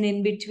boards, and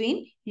in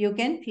between you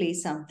can play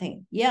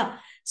something. Yeah.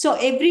 So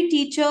every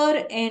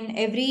teacher and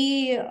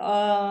every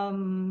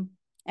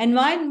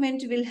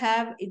environment will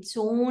have its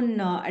own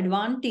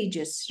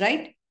advantages,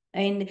 right?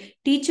 And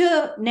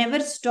teacher never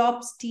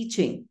stops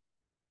teaching.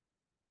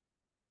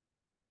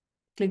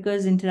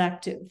 Clickers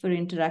interactive for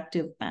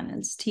interactive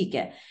panels. ठीक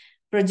है.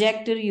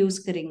 Projector use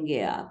करेंगे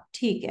आप.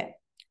 ठीक है.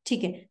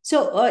 ठीक है.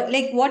 So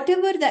like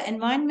whatever the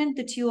environment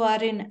that you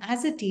are in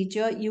as a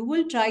teacher, you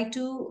will try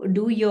to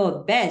do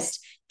your best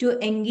to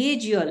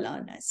engage your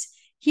learners.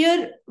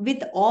 Here,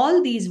 with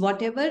all these,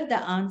 whatever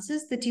the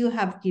answers that you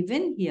have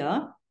given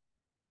here,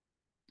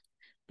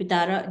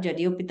 Pitara,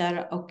 Jadio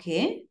Pitara,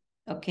 okay.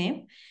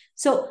 Okay.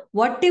 So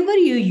whatever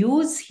you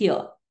use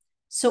here,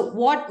 so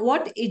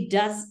what it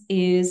does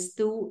is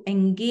to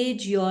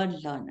engage your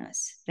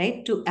learners,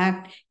 right? To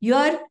act,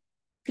 you're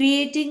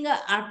creating an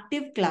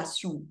active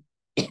classroom,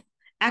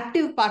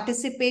 active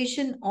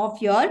participation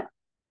of your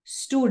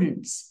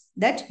students,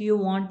 that you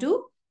want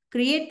to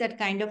create that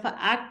kind of an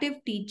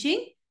active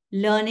teaching,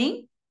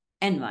 learning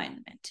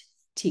environment.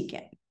 ठीक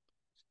है.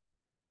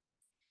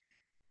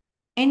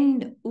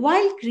 And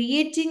while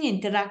creating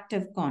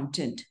interactive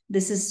content,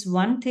 this is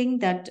one thing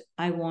that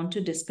I want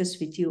to discuss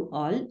with you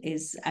all,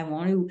 is I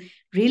want to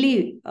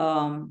really,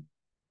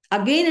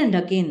 again and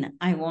again,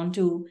 I want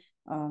to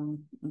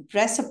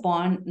press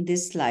upon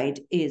this slide,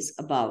 is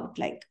about,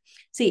 like,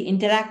 see,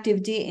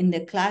 interactivity in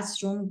the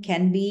classroom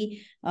can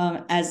be,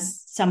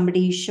 as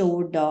somebody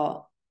showed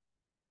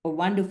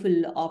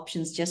wonderful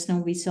options just now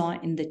we saw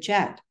in the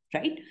chat,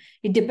 right?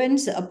 It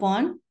depends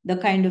upon the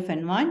kind of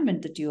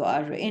environment that you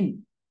are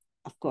in,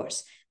 of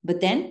course. But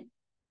then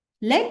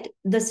let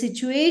the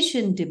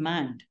situation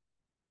demand.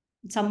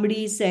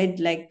 Somebody said,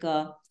 like,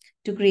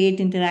 to create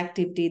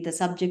interactivity, the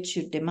subject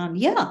should demand.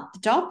 Yeah, the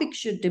topic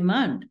should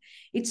demand.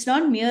 It's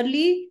not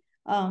merely,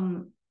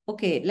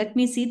 okay, let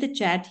me see the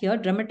chat here.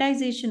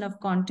 Dramatization of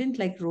content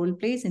like role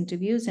plays,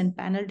 interviews, and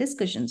panel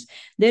discussions.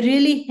 They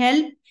really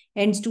help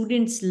and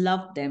students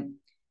love them.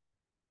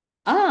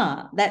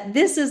 That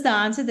this is the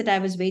answer that I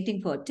was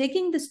waiting for.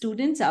 Taking the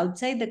students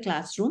outside the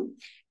classroom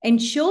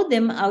and show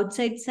them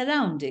outside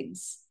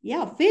surroundings.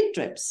 Yeah, field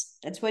trips.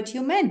 That's what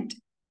you meant,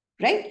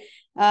 right?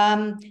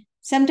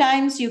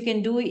 Sometimes you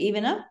can do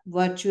even a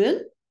virtual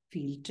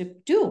field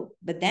trip too.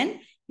 But then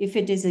if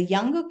it is a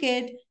younger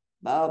kid,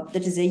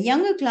 that is a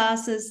younger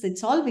classes,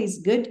 it's always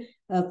good.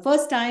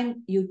 First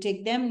time you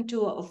take them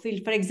to a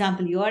field, for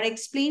example, you are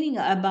explaining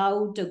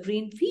about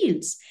green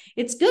fields.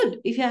 It's good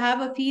if you have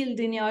a field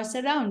in your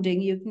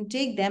surrounding, you can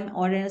take them,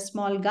 or in a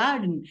small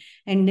garden,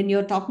 and then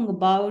you're talking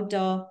about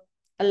a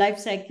life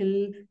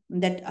cycle,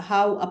 that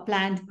how a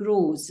plant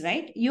grows,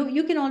 right?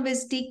 You can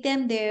always take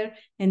them there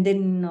and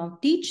then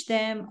teach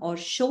them or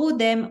show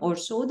them or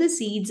sow the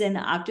seeds, and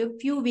after a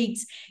few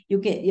weeks you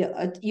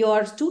can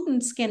your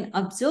students can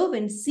observe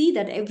and see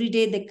that every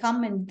day they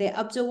come and they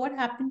observe what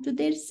happened to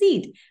their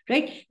seed,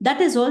 right? That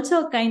is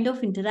also a kind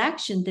of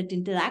interaction, that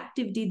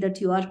interactivity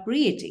that you are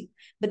creating.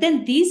 But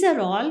then these are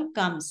all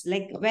comes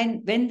like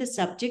when the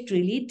subject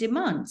really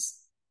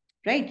demands,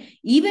 right?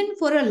 Even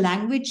for a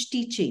language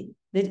teaching,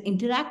 that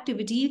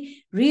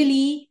interactivity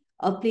really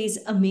plays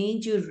a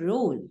major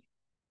role,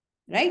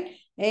 right?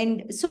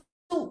 And so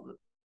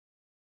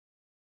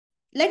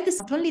like this,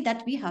 not only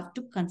that, we have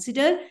to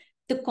consider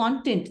the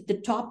content,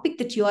 the topic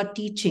that you are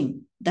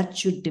teaching, that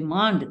should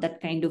demand that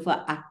kind of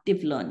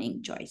active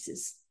learning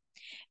choices.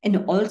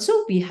 And also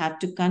we have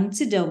to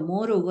consider,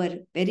 moreover,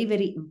 very,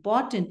 very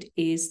important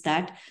is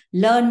that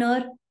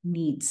learner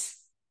needs.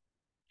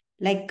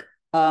 Like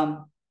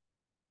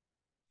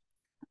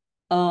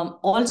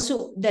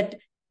also that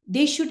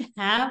they should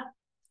have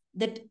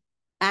that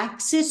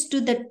access to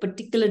that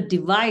particular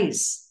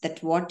device,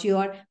 that what you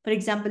are, for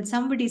example,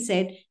 somebody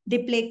said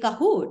they play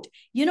Kahoot.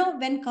 You know,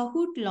 when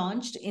Kahoot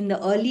launched in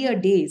the earlier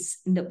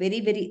days, in the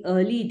very, very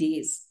early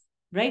days,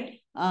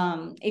 right?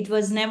 It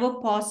was never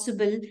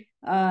possible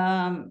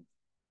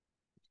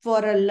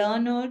for a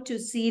learner to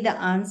see the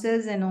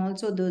answers and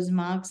also those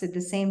marks at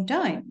the same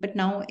time. But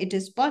now it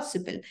is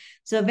possible.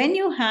 So when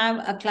you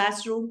have a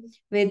classroom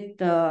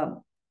with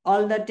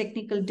all the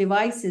technical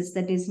devices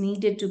that is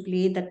needed to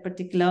play that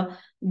particular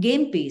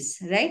game piece,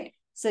 right?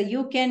 So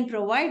you can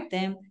provide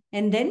them,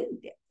 and then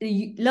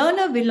the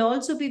learner will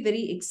also be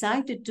very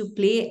excited to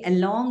play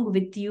along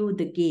with you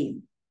the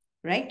game,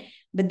 right?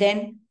 But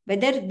then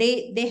whether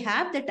they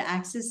have that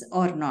access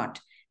or not.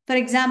 For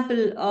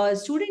example,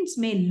 students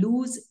may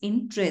lose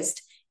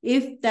interest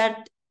if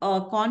that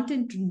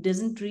content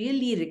doesn't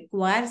really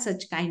require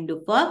such kind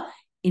of a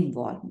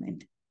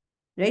involvement,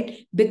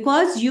 right?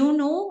 Because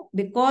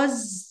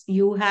because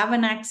you have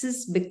an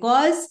access,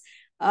 because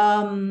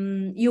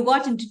you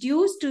got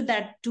introduced to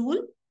that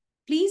tool,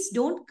 please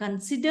don't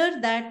consider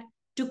that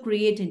to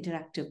create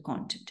interactive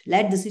content.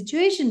 Let the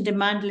situation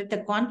demand, let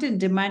the content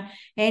demand,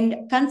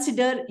 and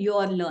consider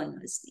your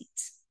learners'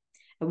 needs.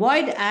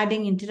 Avoid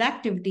adding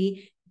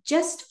interactivity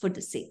just for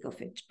the sake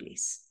of it,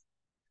 please.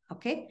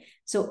 Okay,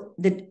 so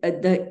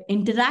the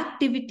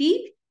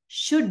interactivity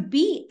should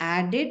be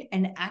added,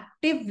 and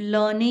active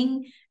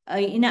learning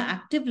in an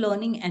active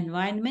learning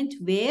environment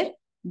where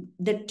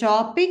the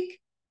topic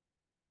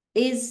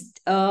is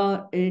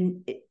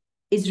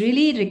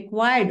really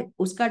required,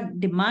 उसका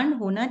demand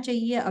होना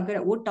चाहिए. अगर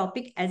वो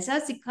topic ऐसा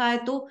सिखा है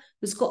तो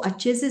उसको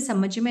अच्छे से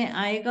समझ में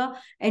आएगा,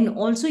 and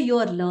also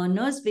your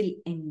learners will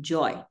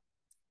enjoy.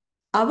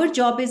 Our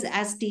job is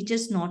as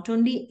teachers not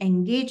only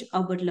engage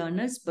our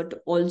learners, but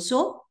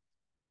also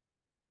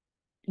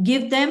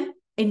give them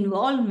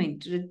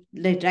involvement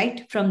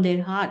right from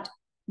their heart.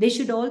 They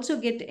should also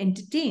get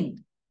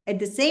entertained. At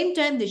the same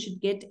time, they should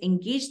get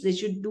engaged. They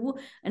should do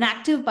an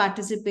active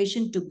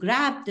participation to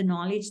grab the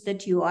knowledge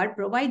that you are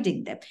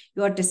providing them,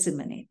 you are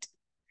disseminate,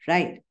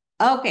 right?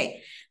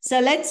 Okay, so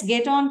let's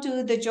get on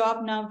to the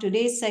job now.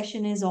 Today's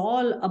session is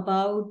all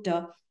about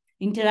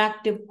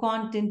interactive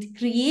content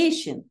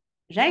creation,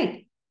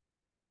 right?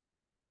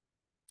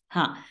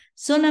 हाँ,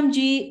 सोनम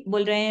जी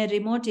बोल रहे हैं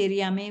remote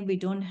area में we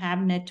don't have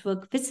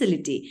network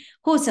facility.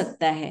 हो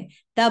सकता है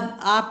तब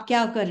आप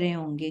क्या कर रहे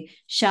होंगे,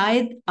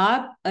 शायद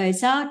आप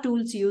ऐसा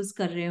टूल्स यूज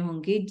कर रहे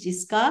होंगे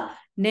जिसका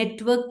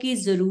नेटवर्क की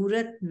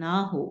जरूरत ना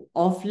हो,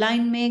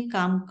 ऑफलाइन में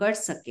काम कर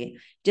सके.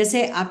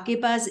 जैसे आपके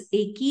पास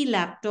एक ही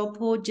लैपटॉप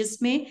हो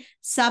जिसमें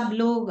सब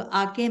लोग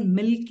आके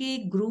मिलके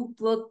ग्रुप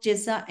वर्क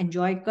जैसा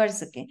एंजॉय कर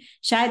सके,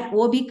 शायद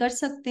वो भी कर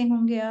सकते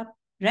होंगे आप,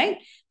 right?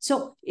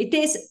 So it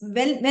is,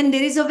 well, when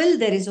there is a will,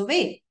 there is a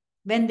way.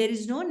 When there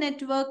is no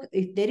network,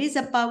 if there is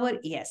a power,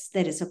 yes,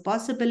 there is a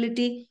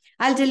possibility.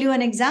 I'll tell you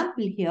an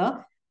example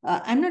here.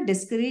 I'm not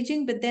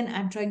discouraging, but then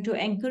I'm trying to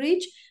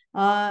encourage.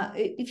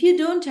 If you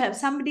don't have,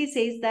 somebody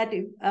says that,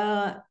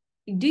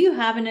 do you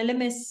have an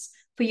LMS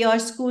for your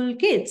school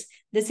kids?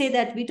 They say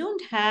that we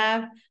don't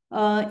have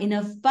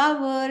enough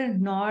power,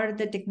 nor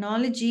the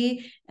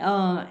technology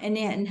and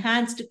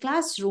enhanced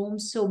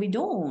classrooms. So we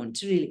don't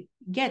really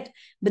get.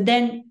 But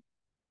then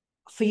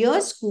for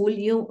your school,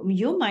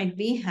 you might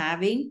be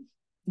having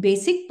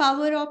basic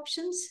power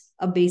options,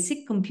 a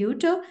basic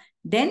computer,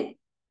 then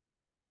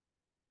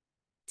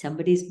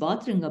somebody's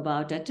bothering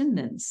about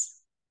attendance.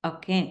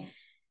 Okay.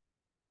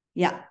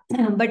 Yeah,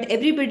 but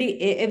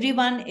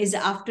everyone is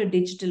after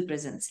digital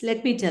presence.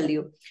 Let me tell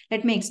you,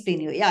 let me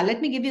explain you. Yeah, let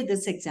me give you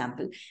this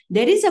example.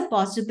 There is a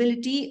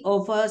possibility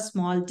of a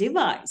small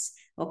device.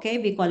 Okay,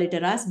 we call it a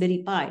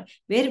Raspberry Pi,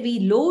 where we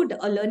load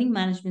a learning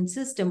management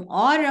system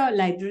or a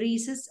library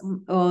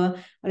system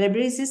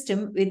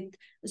with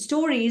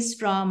stories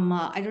from,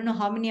 I don't know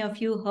how many of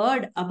you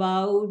heard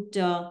about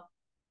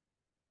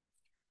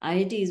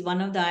IIT is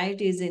one of the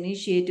IIT's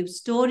initiative,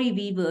 Story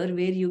Weaver,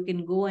 where you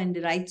can go and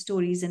write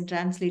stories and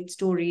translate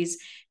stories.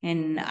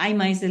 And I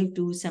myself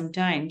do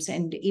sometimes,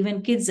 and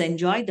even kids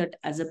enjoy that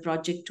as a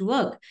project to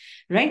work,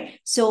 right?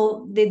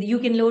 So you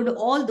can load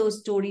all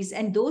those stories,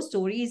 and those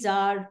stories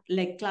are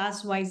like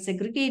class-wise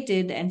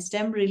segregated and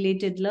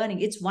STEM-related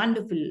learning. It's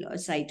wonderful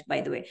site,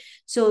 by the way.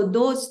 So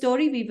those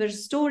Story Weaver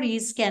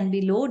stories can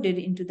be loaded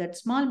into that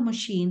small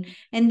machine,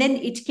 and then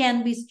it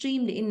can be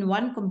streamed in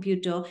one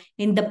computer.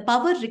 In the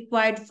power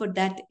required for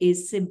that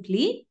is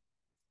simply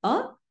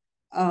a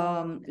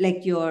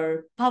like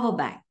your power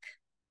bank,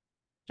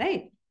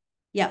 right?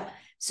 Yeah.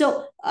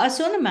 So,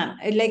 Sona ma'am,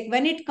 like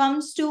when it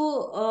comes to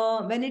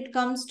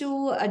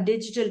a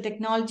digital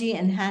technology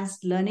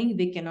enhanced learning,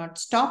 we cannot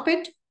stop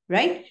it,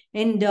 right?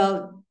 And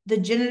the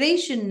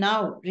generation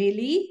now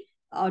really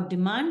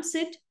demands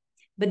it.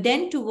 But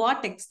then, to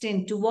what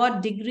extent, to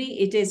what degree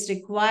it is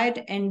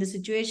required, and the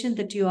situation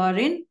that you are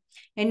in,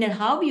 and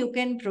how you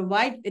can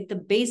provide with the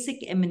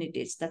basic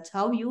amenities. That's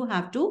how you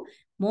have to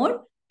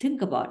more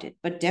think about it.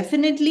 But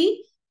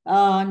definitely,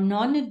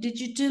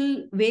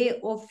 non-digital way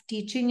of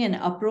teaching and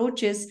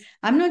approaches,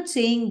 I'm not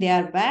saying they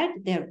are bad,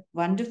 they're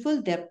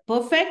wonderful, they're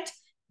perfect.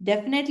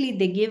 Definitely,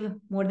 they give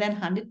more than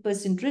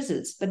 100%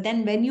 results. But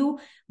then when you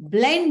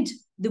blend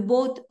the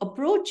both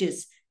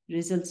approaches,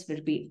 results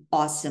will be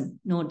awesome,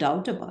 no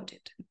doubt about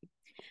it.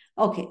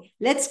 Okay,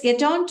 let's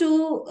get on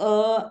to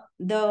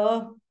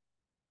the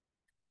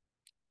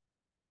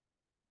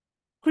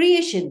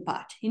creation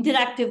part,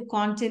 interactive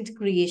content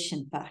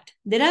creation part.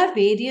 There are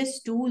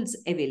various tools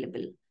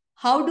available.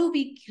 How do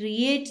we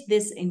create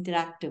this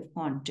interactive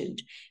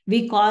content?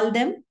 We call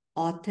them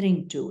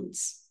authoring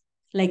tools.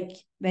 Like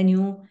when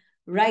you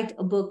write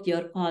a book,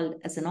 you're called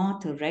as an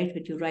author, right?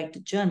 When you write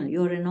a journal,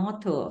 you're an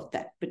author of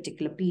that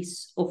particular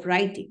piece of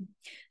writing.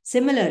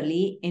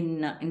 Similarly,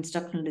 in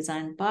instructional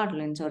design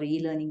parlance or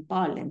e-learning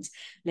parlance,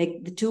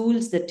 like the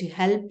tools that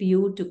help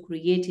you to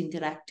create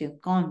interactive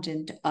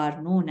content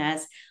are known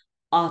as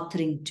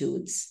authoring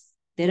tools.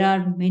 There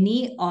are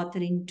many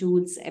authoring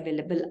tools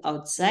available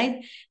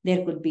outside.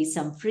 There could be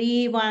some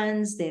free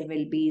ones, there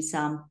will be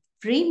some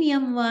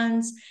premium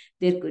ones,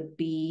 there could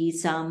be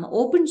some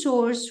open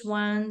source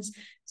ones.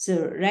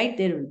 So, right,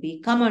 there will be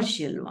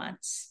commercial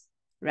ones.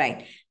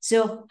 Right.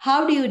 So,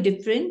 how do you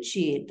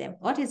differentiate them?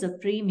 What is a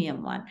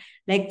premium one?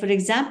 Like, for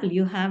example,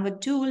 you have a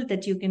tool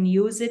that you can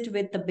use it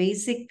with the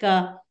basic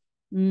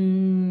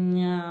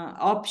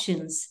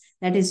options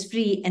that is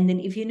free, and then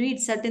if you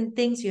need certain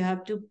things you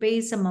have to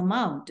pay some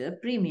amount, a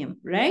premium,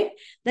 right?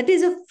 That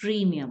is a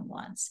freemium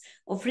ones.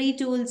 Or free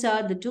tools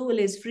are the tool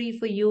is free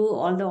for you,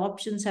 all the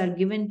options are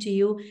given to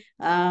you,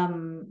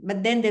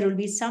 but then there will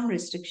be some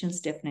restrictions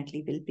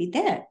definitely will be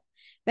there.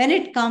 When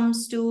it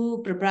comes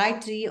to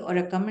proprietary or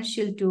a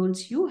commercial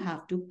tools, you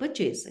have to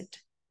purchase it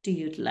to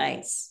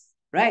utilize,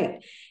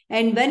 right?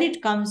 And when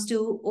it comes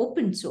to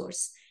open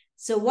source,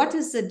 so what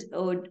is it?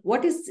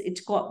 What is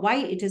it called? Why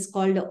it is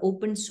called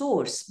open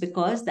source?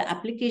 Because the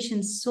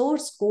application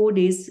source code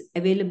is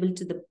available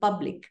to the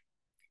public.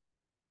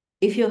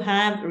 If you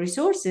have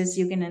resources,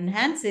 you can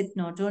enhance it,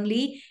 not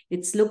only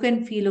its look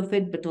and feel of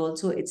it, but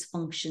also its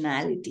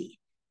functionality.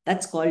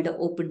 That's called the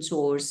open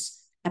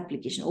source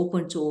application,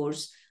 open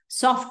source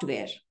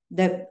software,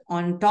 the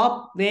on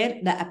top where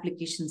the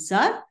applications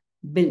are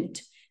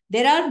built.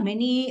 There are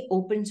many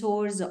open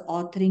source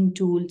authoring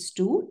tools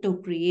too to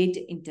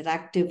create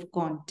interactive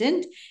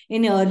content.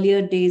 In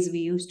earlier days, we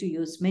used to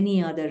use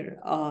many other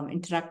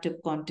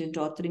interactive content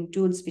authoring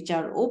tools which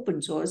are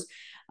open source.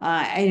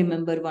 I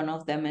remember one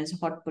of them is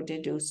Hot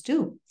Potatoes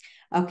too.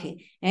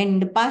 Okay, and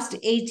the past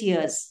 8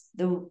 years,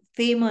 the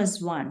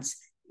famous ones,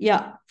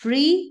 yeah,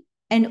 free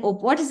and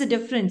what is the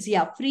difference?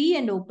 Yeah, free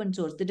and open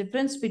source. The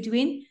difference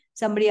between,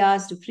 somebody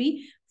asked,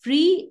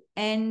 free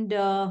and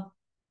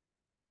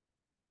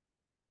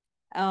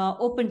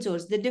open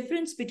source. The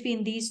difference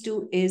between these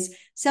two is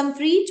some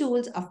free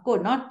tools, of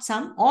course, not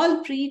some,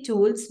 all free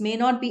tools may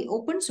not be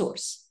open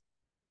source,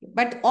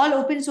 but all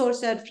open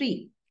source are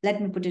free.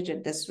 Let me put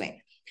it this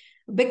way.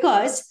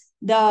 Because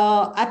the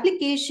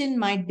application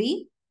might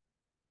be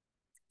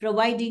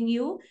providing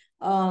you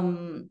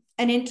an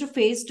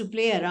interface to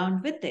play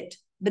around with it.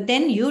 but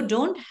then you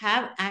don't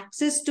have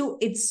access to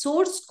its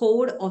source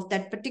code of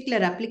that particular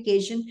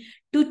application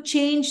to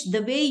change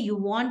the way you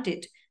want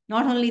it,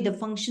 not only the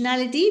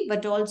functionality,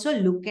 but also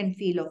look and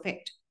feel of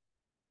it.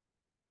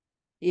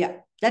 Yeah,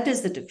 that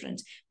is the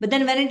difference. But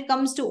then when it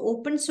comes to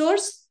open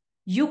source,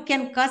 you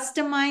can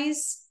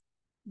customize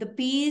the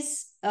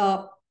piece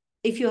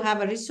if you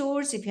have a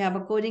resource, if you have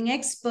a coding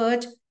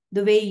expert,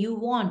 the way you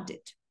want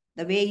it,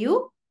 the way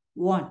you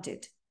want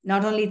it.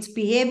 Not only its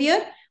behavior,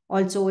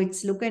 also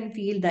its look and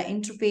feel, the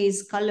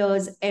interface,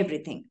 colors,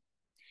 everything.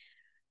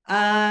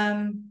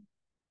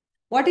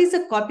 What is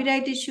the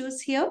copyright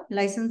issues here?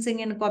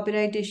 Licensing and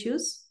copyright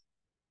issues?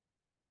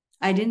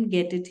 I didn't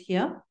get it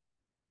here.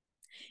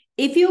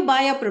 If you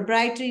buy a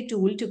proprietary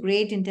tool to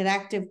create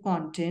interactive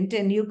content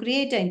and you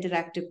create an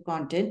interactive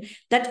content,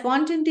 that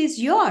content is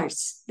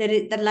yours.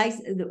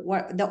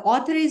 The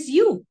author is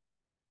you.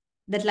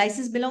 That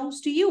license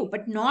belongs to you,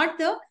 but not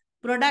the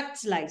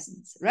product's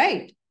license,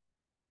 right?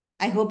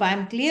 I hope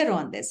I'm clear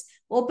on this.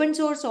 Open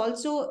source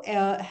also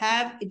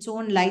have its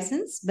own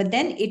license, but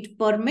then it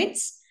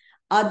permits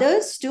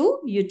others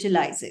to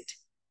utilize it.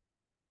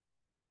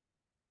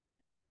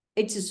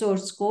 It's a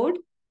source code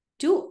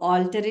to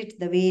alter it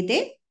the way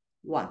they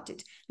want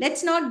it.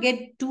 Let's not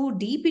get too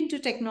deep into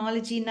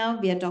technology now.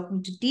 We are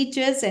talking to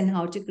teachers and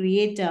how to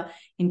create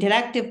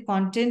interactive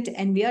content,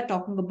 and we are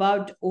talking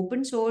about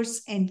open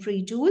source and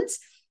free tools.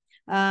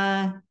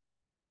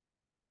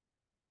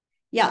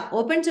 Yeah,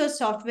 open source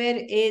software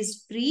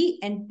is free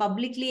and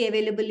publicly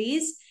available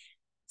is,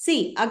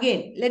 see,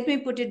 again, let me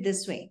put it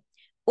this way.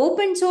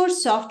 Open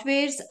source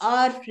softwares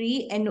are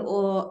free and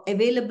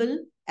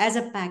available as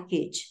a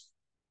package,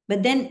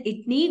 but then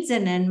it needs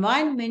an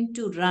environment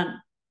to run.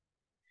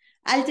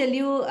 I'll tell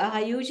you,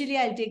 usually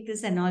I'll take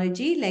this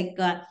analogy, like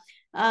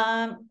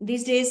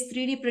these days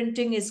 3D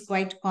printing is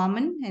quite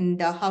common, and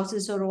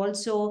houses are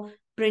also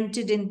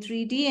printed in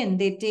 3D, and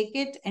they take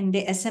it and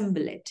they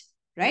assemble it,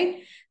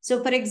 right?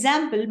 So for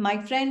example,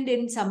 my friend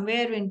in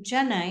somewhere in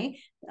Chennai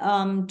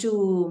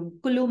to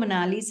Kulu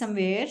Manali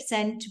somewhere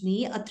sent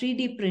me a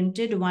 3D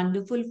printed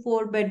wonderful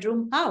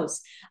 4-bedroom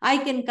house. I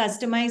can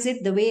customize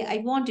it the way I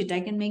want it. I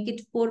can make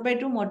it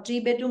 4-bedroom or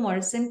 3-bedroom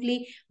or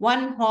simply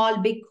one hall,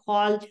 big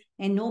hall,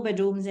 and no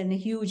bedrooms and a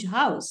huge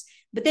house.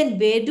 But then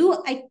where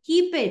do I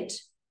keep it?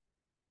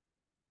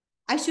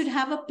 I should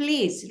have a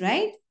place,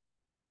 right?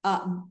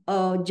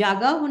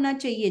 जगह होना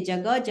चाहिए,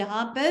 जगह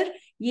जहां पर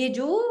ये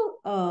जो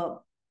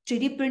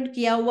 3D print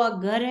किया हुआ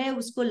घर है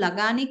उसको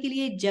लगाने के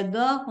लिए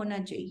जगह होना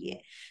चाहिए.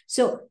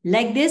 So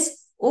like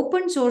this,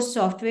 open source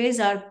softwares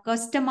are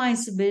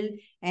customizable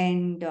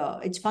and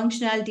its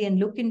functionality and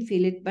look and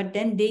feel it, but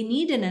then they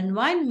need an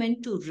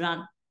environment to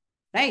run,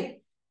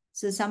 right?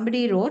 So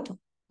somebody wrote,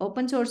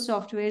 open source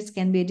softwares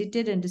can be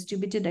edited and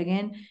distributed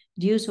again,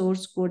 due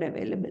source code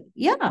available.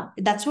 Yeah,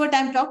 that's what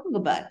I'm talking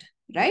about,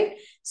 right?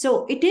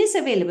 So it is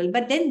available,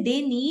 but then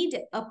they need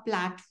a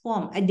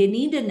platform and they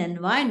need an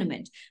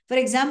environment. For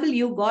example,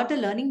 you got a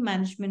learning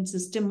management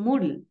system,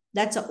 Moodle.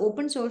 That's an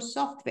open source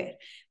software.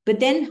 But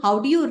then how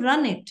do you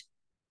run it?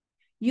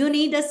 You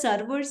need a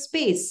server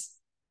space,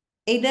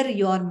 either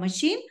your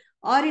machine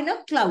or in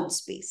a cloud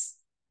space.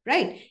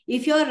 Right?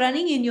 If you're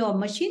running in your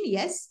machine,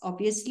 yes,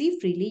 obviously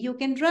freely you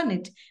can run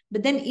it.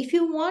 But then if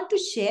you want to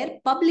share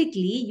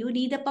publicly, you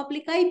need a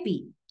public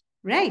IP,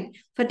 right?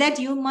 For that,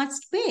 you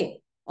must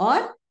pay.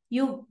 Or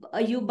you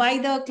buy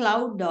the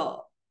cloud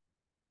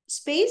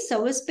space,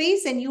 server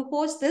space, and you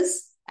host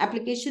this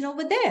application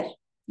over there.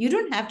 You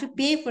don't have to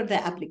pay for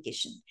the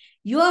application.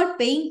 You are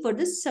paying for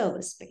the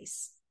server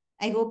space.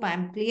 I hope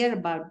I'm clear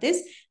about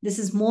this. This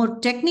is more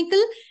technical.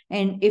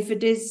 And if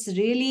it is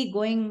really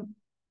going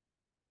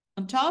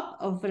on top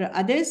of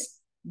others,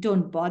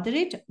 don't bother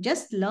it.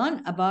 Just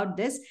learn about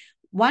this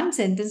one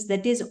sentence,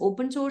 that is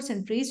open source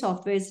and free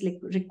software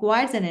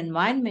requires an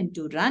environment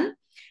to run.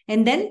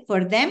 And then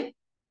for them,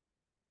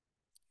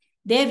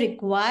 they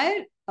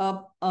require a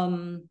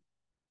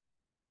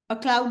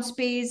cloud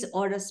space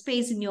or a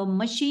space in your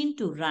machine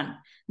to run.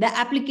 The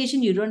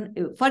application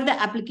for the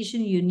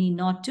application, you need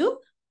not to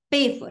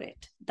pay for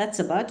it. That's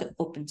about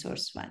open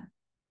source one.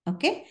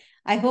 Okay.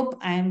 I hope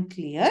I am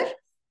clear.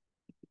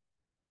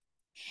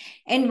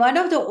 And one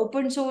of the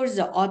open source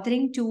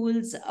authoring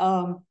tools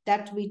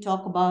that we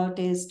talk about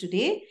is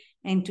today.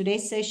 In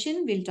today's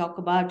session, we'll talk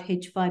about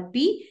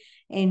H5P.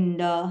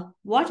 And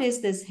what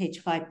is this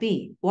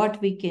H5P? What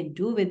we can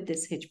do with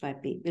this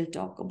H5P? We'll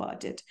talk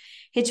about it.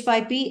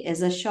 H5P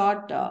is a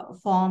short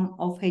form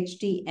of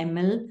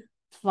HTML5.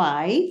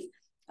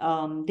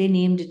 They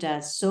named it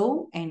as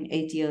so, and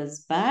 8 years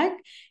back.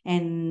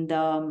 And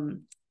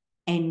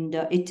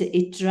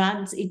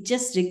it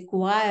just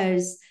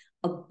requires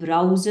a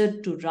browser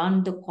to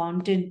run the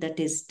content that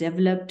is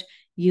developed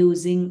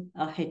using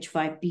a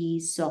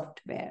H5P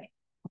software.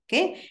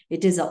 Okay,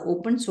 it is an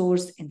open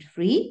source and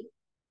free,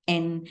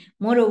 and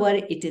moreover,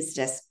 it is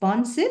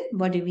responsive.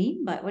 What do you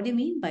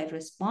mean by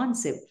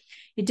responsive?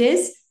 It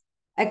is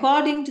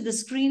according to the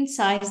screen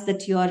size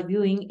that you are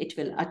viewing, it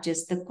will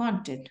adjust the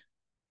content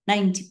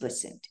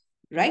 90%,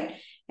 right?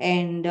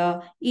 and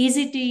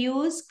easy to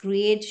use,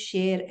 create,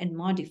 share, and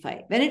modify.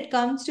 When it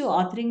comes to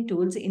authoring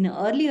tools in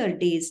earlier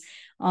days,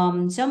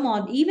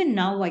 even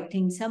now, I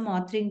think some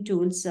authoring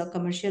tools,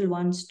 commercial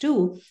ones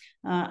too.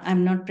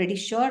 I'm not pretty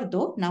sure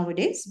though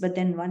nowadays, but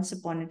then once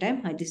upon a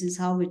time, this is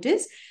how it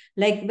is.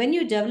 Like when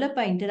you develop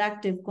an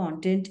interactive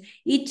content,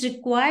 it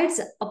requires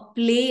a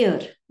player.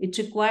 It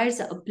requires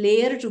a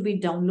player to be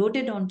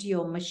downloaded onto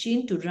your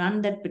machine to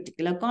run that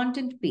particular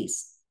content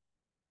piece.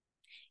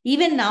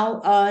 Even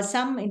now,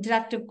 some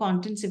interactive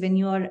contents, when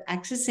you are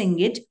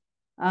accessing it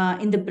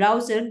in the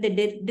browser,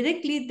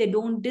 they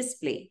don't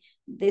display.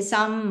 There's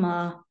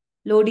some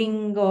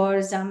loading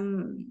or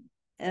some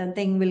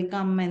thing will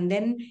come, and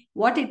then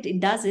what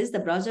it does is the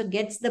browser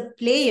gets the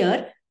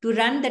player to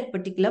run that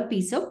particular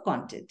piece of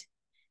content.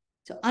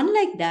 So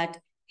unlike that,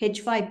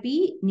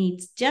 H5P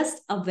needs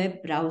just a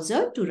web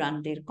browser to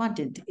run their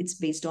content. It's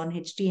based on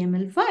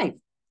HTML5.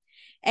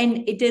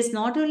 And it is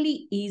not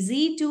only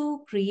easy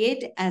to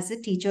create as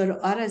a teacher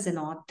or as an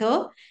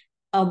author,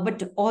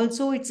 but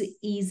also it's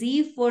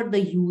easy for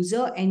the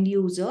user, end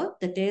user,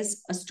 that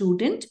is a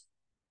student,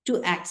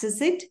 to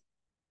access it,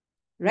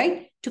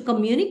 right? To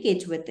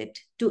communicate with it,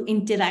 to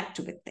interact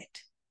with it.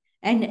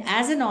 And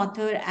as an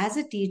author, as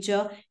a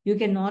teacher, you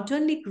can not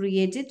only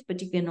create it,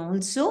 but you can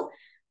also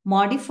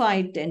modify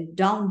it and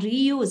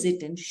reuse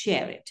it and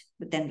share it,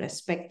 but then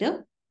respect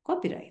the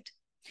copyright.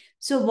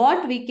 So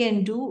what we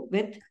can do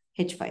with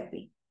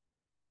H5P?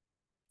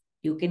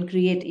 You can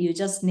create, you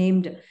just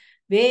named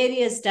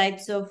various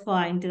types of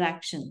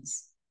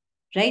interactions,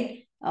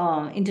 right?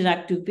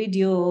 Interactive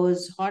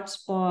videos,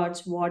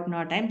 hotspots,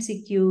 whatnot,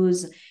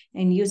 MCQs,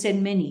 and you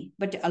said many,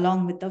 but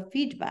along with the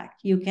feedback,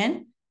 you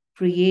can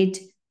create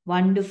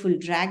wonderful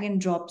drag and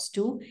drops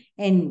too,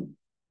 and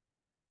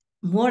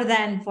more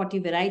than 40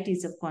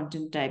 varieties of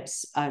content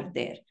types are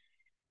there.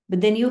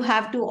 But then you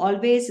have to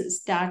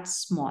always start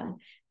small.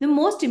 The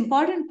most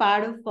important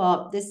part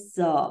of this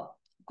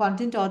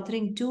content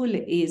authoring tool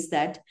is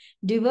that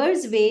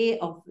diverse way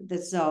of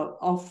this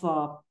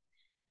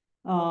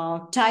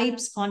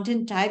types,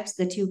 content types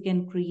that you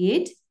can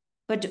create,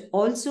 but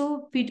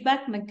also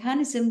feedback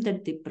mechanism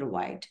that they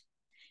provide.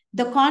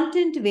 The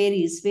content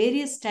varies,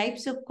 various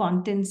types of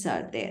contents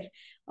are there.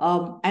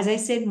 As I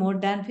said, more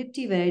than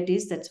 50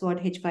 varieties. That's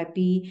what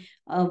H5P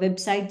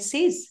website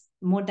says,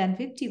 more than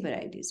 50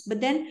 varieties.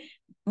 But then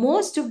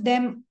most of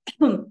them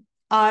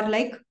are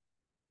like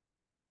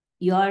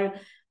your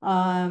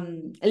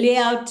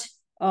layout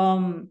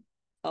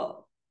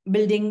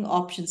building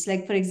options.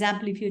 Like, for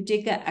example, if you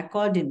take an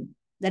accordion,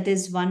 that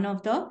is one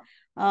of the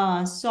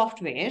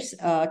softwares,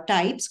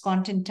 types,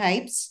 content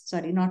types,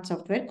 sorry, not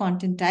software,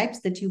 content types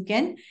that you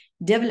can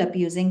develop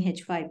using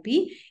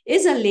H5P,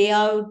 is a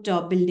layout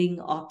building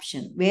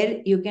option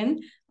where you can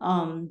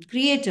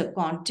create a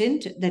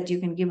content that you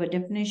can give a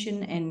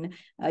definition, and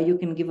you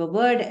can give a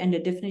word, and a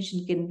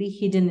definition can be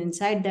hidden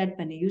inside that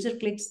when a user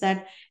clicks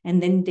that,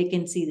 and then they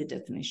can see the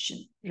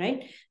definition,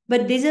 right?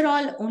 But these are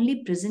all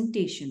only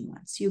presentation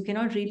ones. You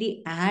cannot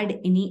really add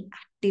any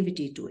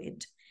activity to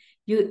it.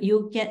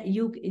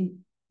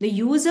 The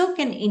user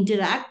can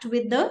interact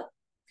with the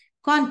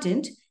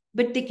content,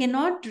 but they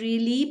cannot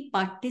really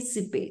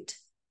participate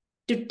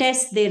to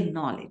test their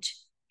knowledge.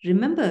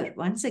 Remember,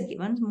 once again,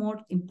 one more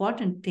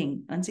important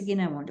thing. Once again,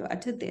 I want to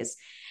utter this.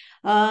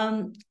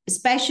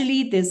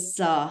 Especially this,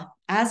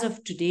 as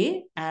of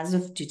today,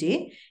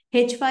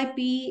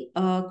 H5P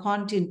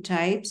content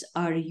types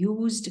are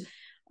used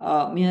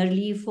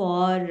merely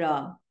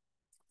for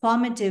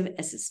formative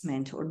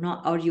assessment,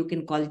 or you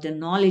can call it a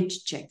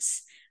knowledge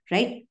checks,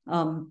 right?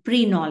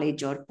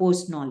 Pre-knowledge or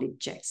post-knowledge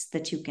checks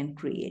that you can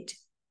create,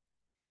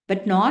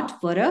 but not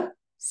for a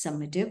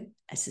summative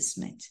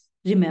assessment.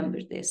 Remember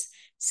this,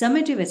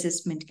 summative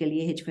assessment के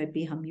लिए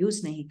H5P हम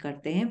use नहीं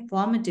करते हैं,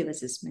 formative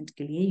assessment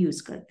के लिए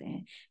use करते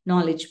हैं.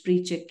 Knowledge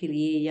pre-check के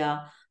लिए या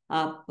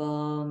आप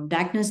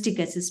diagnostic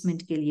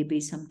assessment के लिए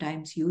भी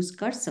sometimes यूज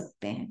कर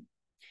सकते हैं.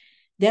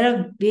 There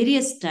are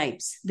various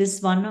types. This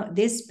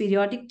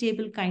periodic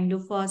table kind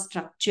of a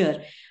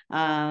structure,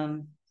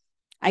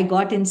 I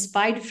got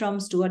inspired from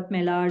Stuart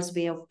Millar's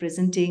way of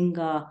presenting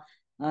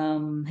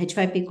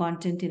H5P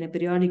content in a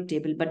periodic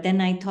table. But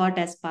then I thought,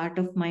 as part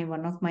of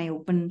one of my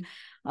open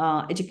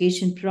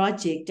education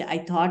project, I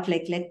thought,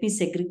 like, let me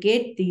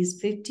segregate these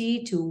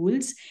 50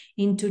 tools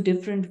into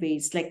different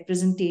ways, like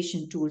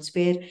presentation tools,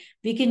 where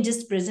we can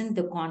just present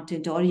the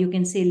content, or you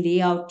can say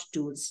layout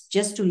tools.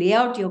 Just to lay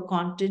out your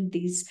content,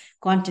 these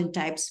content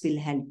types will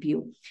help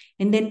you.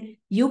 And then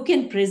you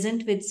can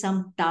present with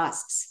some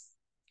tasks,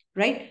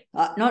 right?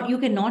 You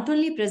can not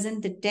only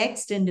present the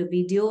text and the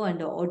video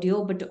and the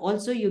audio, but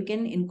also you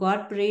can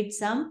incorporate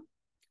some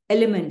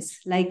elements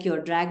like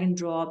your drag and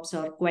drops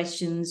or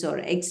questions or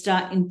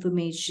extra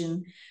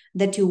information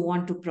that you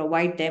want to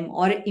provide them,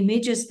 or more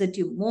images that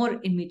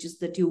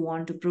you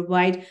want to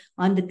provide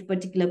on that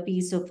particular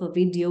piece of a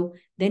video.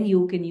 Then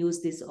you can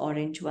use these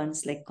orange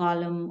ones like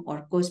column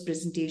or course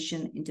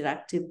presentation,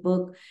 interactive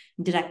book,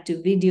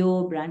 interactive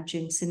video,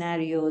 branching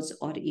scenarios,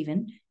 or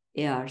even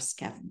AR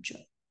scavenger.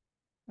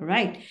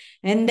 right?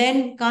 And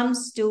then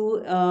comes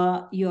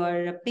to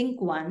your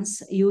pink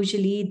ones.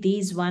 Usually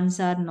these ones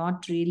are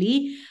not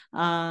really,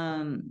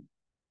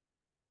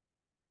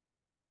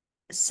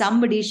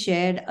 somebody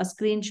shared a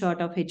screenshot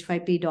of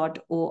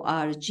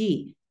h5p.org.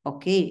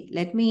 Okay,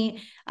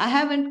 I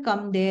haven't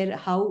come there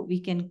how we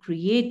can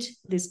create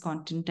this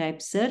content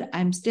type, sir.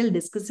 I'm still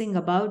discussing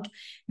about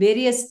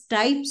various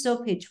types of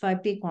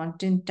H5P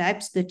content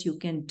types that you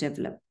can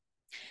develop.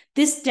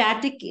 This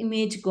static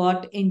image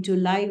got into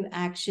live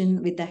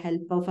action with the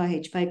help of a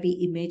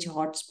H5P image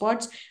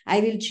hotspots.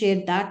 I will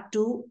share that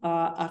too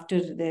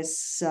after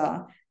this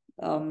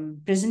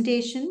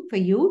presentation for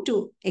you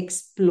to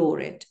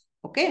explore it.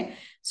 Okay,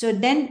 so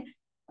then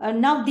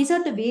now these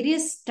are the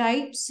various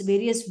types,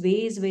 various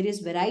ways, various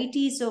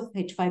varieties of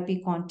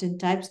H5P content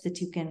types that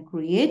you can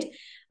create.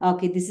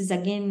 Okay, this is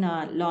again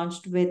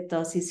launched with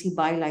CC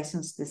BY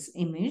license, this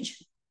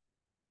image.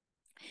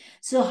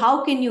 So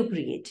how can you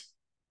create?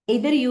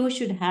 Either you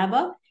should have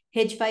a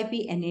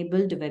H5P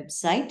enabled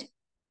website,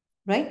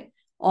 right?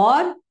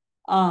 Or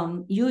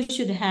you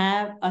should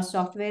have a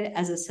software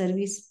as a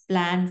service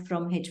plan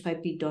from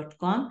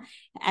h5p.com.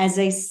 As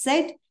I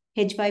said,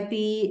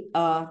 H5P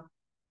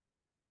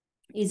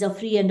is a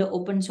free and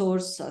open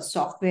source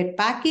software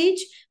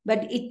package,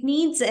 but it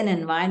needs an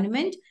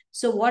environment.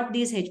 So what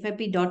these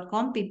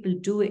h5p.com people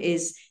do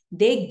is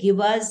they give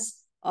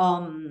us,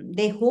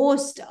 they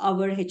host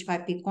our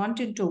H5P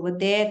content over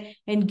there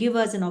and give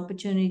us an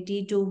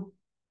opportunity to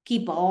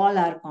keep all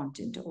our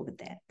content over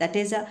there. That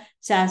is a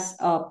SaaS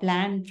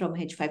plan from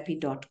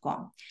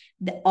h5p.com.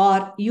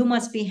 Or you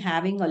must be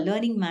having a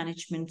learning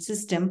management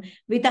system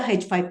with a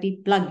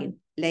H5P plugin,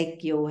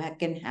 like you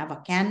can have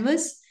a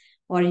Canvas,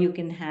 or you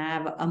can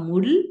have a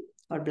Moodle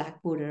or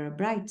Blackboard or a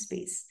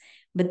Brightspace.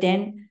 But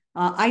then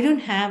I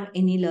don't have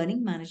any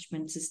learning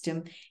management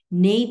system.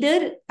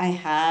 Neither I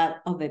have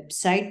a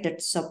website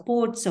that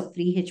supports a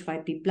free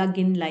H5P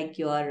plugin like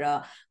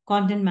your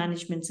content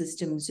management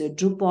systems,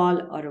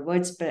 Drupal or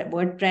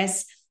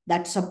WordPress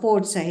that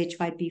supports a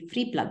H5P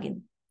free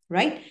plugin,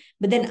 right?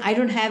 But then I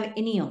don't have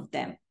any of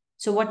them.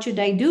 So what should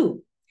I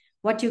do?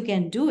 What you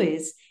can do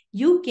is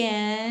you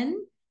can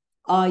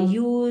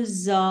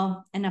use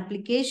an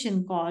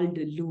application called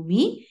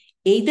Lumi,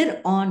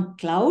 either on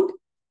cloud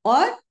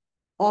or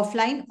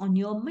offline on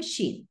your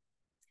machine.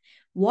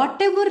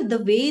 Whatever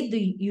the way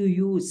you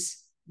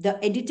use,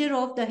 the editor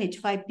of the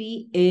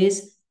H5P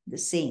is the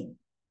same.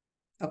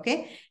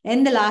 Okay.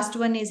 And the last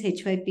one is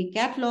H5P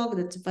catalog.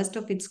 That's the first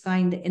of its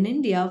kind in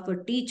India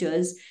for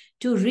teachers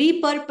to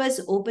repurpose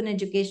open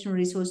educational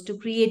resource to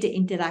create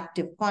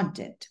interactive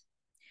content.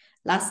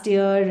 Last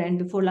year and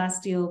before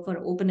last year for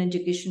Open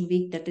Education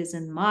Week, that is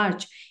in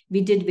March, we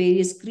did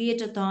various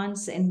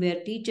create-a-thons and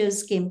where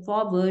teachers came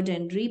forward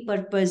and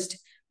repurposed,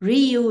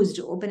 reused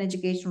open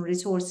educational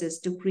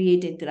resources to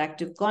create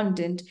interactive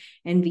content,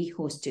 and we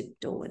hosted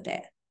it over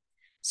there.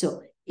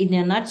 So in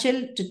a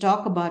nutshell, to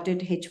talk about it,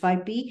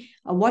 H5P,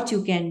 what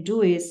you can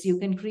do is you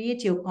can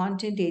create your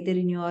content either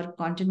in your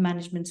content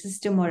management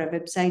system or a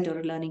website or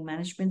a learning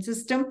management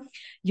system.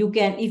 You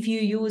can, if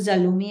you use a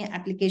Lumi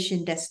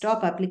application,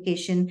 desktop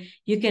application,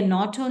 you can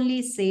not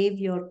only save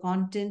your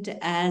content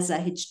as a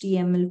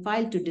HTML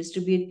file to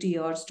distribute to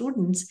your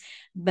students,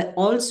 but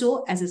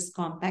also as a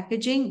SCORM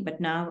packaging.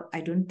 But now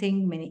I don't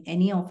think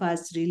any of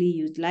us really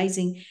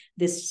utilizing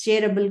this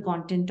shareable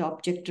content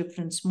object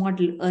reference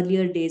model.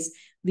 Earlier days,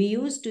 we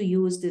used to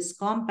use this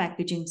SCORM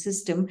packaging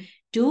system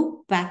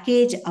to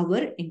package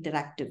our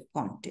interactive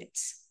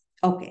contents.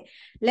 Okay,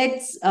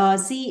 let's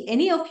see.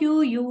 Any of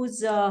you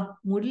use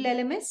Moodle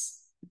LMS?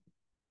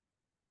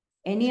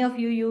 Any of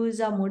you use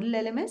Moodle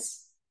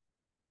LMS?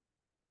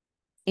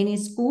 Any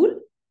school?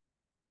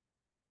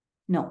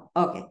 No.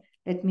 Okay,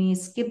 let me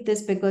skip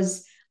this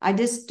because I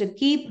just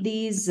keep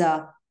these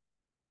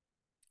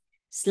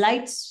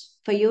slides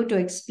for you to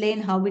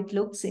explain how it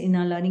looks in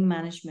a learning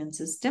management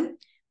system.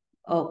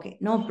 Okay,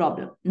 no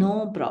problem.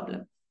 No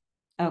problem.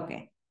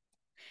 Okay.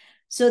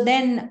 So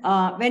then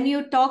when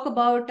you talk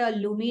about a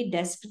Lumi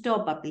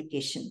desktop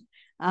application,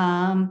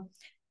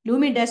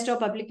 Lumi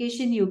desktop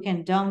application you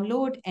can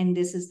download, and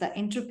this is the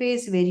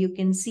interface where you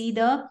can see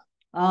the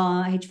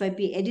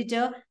H5P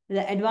editor.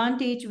 The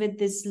advantage with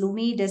this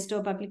Lumi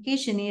desktop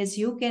application is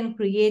you can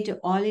create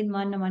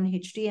all-in-one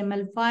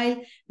HTML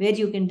file where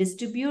you can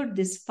distribute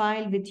this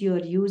file with your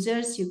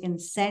users. You can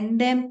send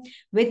them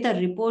with a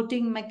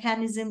reporting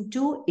mechanism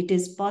too. It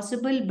is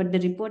possible, but the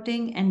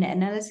reporting and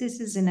analysis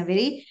is in a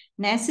very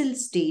nasal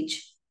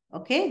stage.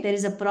 Okay, there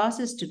is a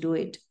process to do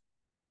it.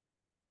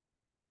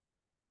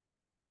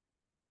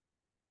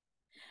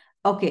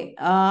 Okay,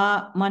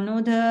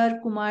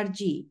 Manodhar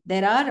Kumarji,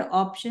 there are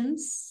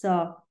options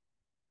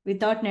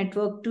without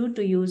network too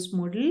to use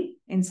Moodle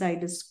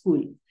inside a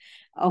school.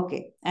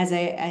 Okay, as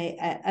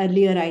I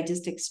earlier I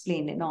just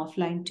explained, in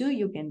offline too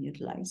you can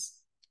utilize.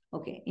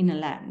 Okay, in a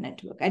LAN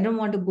network. I don't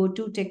want to go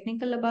too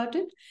technical about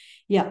it.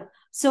 Yeah.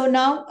 So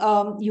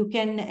now you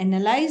can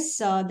analyze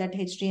that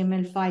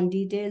HTML file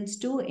details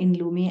too in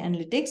Lumi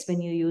Analytics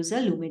when you use a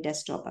Lumi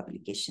desktop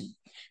application.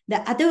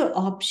 The other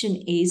option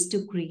is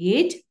to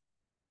create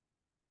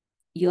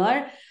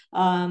your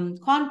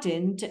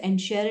content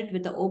and share it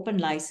with the open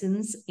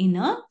license in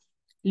a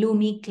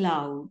Lumi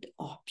Cloud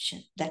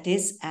option, that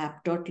is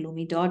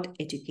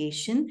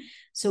app.lumi.education.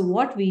 So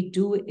what we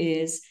do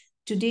is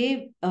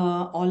today,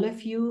 all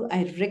of you,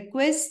 I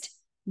request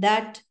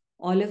that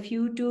all of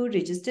you to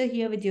register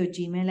here with your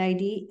Gmail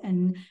ID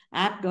and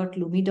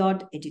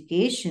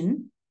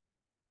app.lumi.education.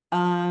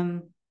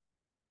 And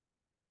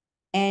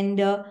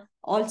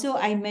also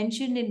I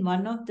mentioned in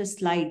one of the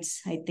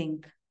slides, I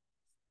think,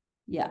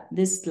 yeah,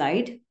 this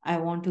slide, I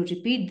want to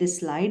repeat this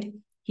slide.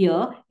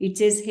 Here it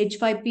says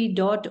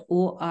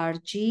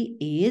h5p.org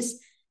is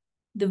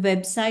the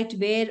website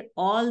where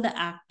all the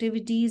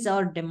activities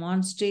are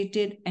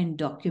demonstrated and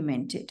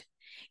documented.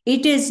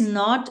 It is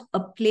not a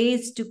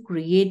place to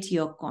create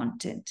your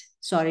content.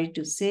 Sorry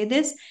to say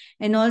this.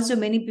 And also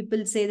many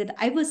people say that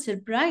I was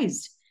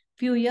surprised.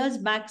 Few years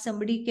back,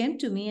 somebody came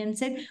to me and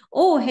said,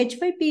 oh,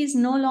 H5P is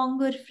no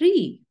longer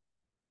free.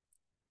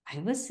 I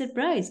was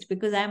surprised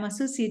because I'm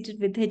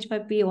associated with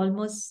H5P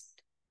almost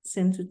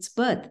since its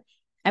birth.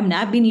 I mean,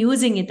 I've been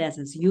using it as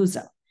a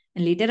user.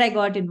 And later I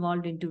got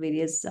involved into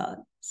various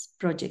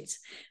projects,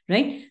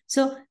 right?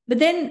 So, but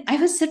then I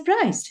was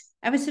surprised.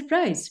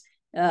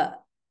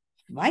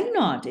 Why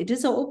not? It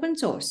is an open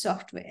source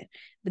software.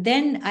 But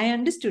then I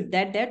understood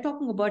that they're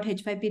talking about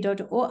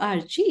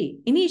h5p.org.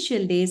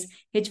 Initial days,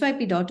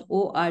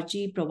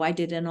 h5p.org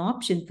provided an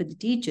option for the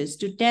teachers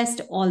to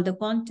test all the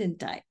content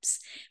types.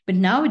 But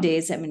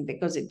nowadays, I mean,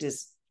 because it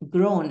is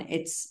grown,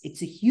 it's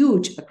a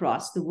huge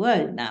across the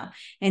world now.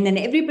 And then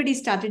everybody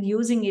started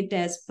using it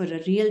as for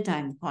a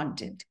real-time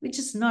content, which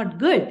is not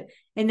good.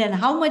 And then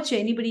how much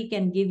anybody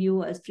can give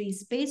you a free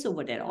space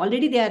over there?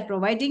 Already they are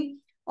providing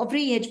a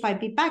free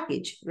H5P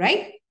package,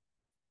 right?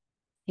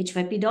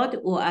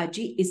 H5P.org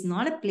is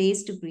not a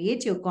place to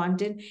create your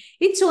content.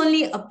 It's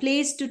only a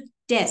place to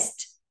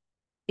test.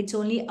 It's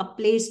only a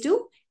place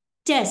to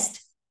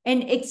test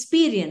and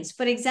experience.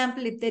 For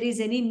example, if there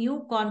is any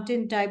new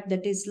content type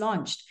that is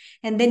launched,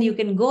 and then you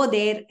can go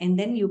there and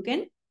then you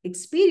can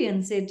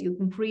experience it, you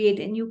can create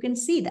and you can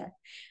see that.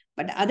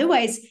 But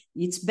otherwise,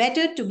 it's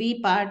better to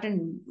be part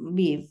and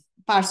be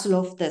parcel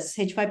of this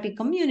H5P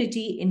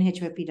community in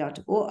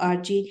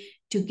h5p.org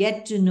to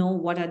get to know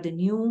what are the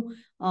new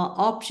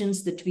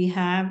options that we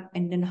have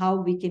and then how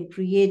we can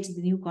create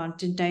the new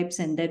content types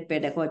and their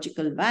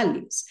pedagogical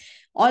values.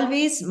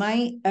 Always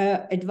my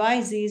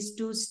advice is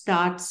to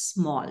start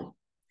small.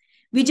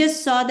 We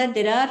just saw that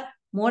there are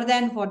more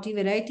than 40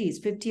 varieties,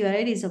 50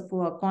 varieties of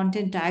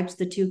content types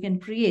that you can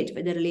create,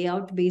 whether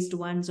layout-based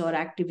ones or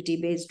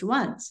activity-based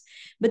ones.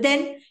 But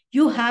then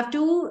you have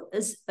to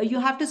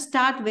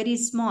start very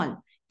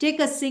small.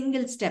 Take a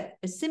single step,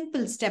 a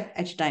simple step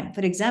at a time.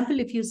 For example,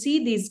 if you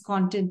see these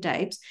content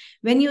types,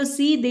 when you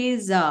see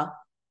these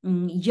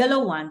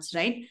yellow ones,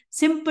 right?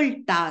 Simple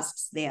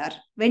tasks there.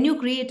 When you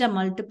create a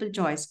multiple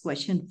choice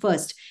question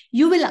first,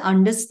 you will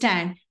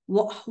understand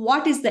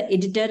what is the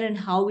editor and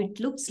how it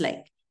looks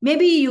like.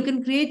 Maybe you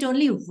can create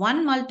only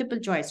one multiple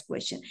choice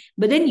question,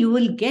 but then you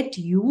will get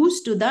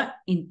used to the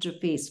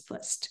interface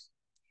first.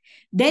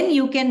 Then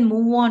you can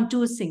move on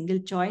to a single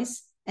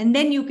choice, and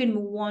then you can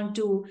move on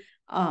to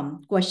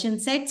question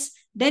sets,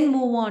 then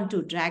move on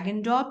to drag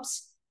and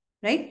drops,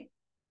 right?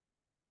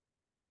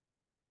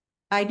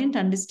 I didn't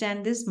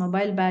understand this.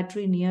 Mobile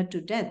battery near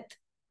to death.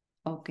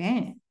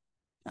 Okay.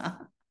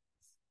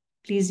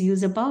 Please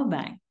use a power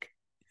bank.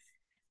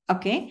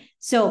 Okay.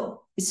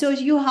 So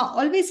you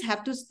always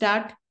have to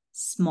start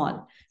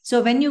small.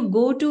 So when you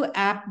go to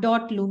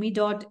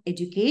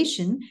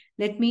app.lumi.education,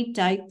 let me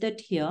type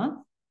that here.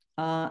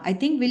 I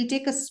think we'll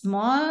take a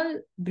small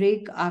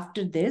break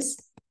after this.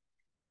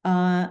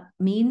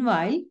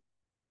 Meanwhile,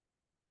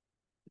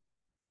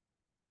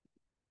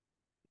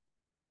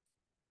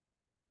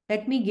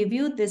 let me give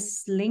you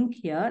this link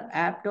here,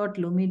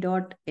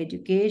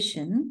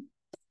 app.lumi.education.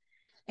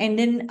 And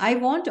then I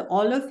want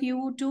all of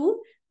you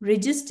to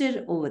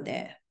register over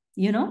there.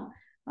 You know,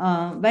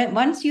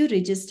 once you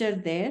register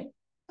there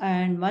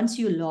and once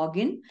you log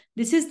in,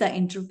 this is the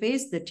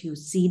interface that you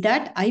see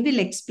that. I will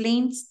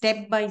explain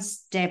step by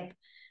step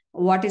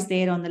what is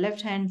there on the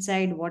left-hand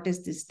side, what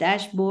is this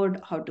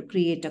dashboard, how to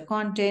create a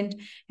content,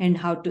 and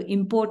how to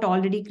import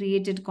already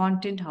created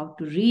content, how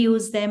to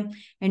reuse them,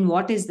 and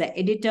what is the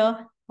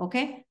editor,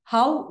 okay?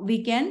 How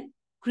we can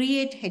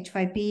create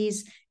H5Ps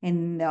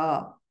and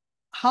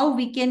how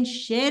we can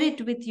share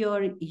it with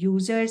your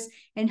users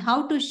and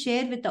how to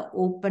share with the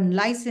open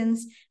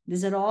license.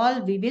 These are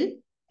all we will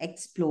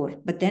explore.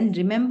 But then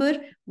remember,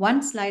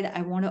 one slide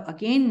I want to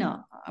again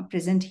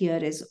present here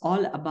is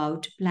all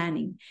about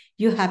planning.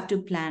 You have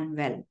to plan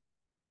well.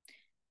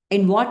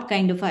 And what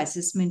kind of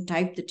assessment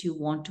type that you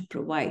want to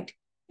provide.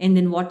 And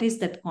then what is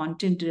that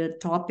content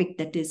topic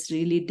that is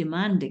really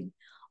demanding.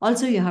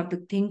 Also, you have to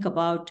think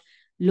about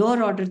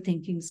lower order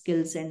thinking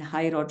skills and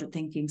higher order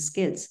thinking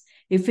skills.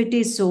 If it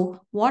is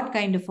so, what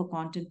kind of a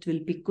content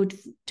will be good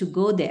to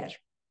go there?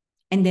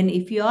 And then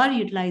if you are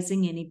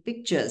utilizing any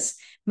pictures,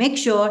 make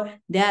sure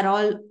they are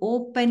all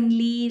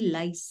openly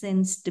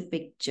licensed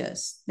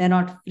pictures. They're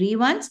not free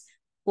ones.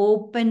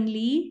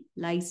 openly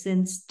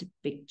licensed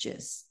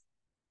pictures.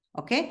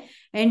 Okay.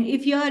 And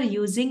if you are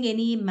using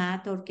any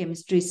math or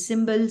chemistry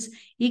symbols,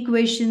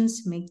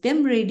 equations, make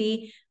them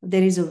ready.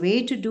 There is a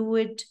way to do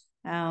it.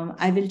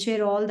 I will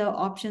share all the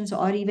options,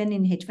 or even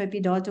in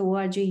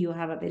h5p.org, you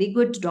have a very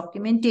good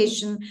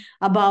documentation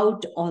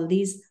about all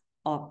these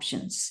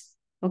options.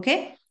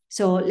 Okay.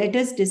 So let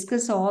us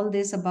discuss all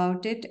this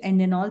about it. And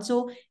then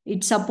also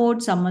it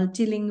supports a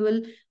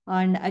multilingual.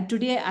 And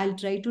today I'll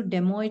try to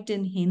demo it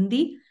in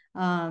Hindi.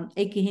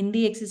 एक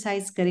Hindi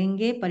exercise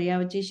करेंगे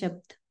पर्यायवाची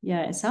शब्द या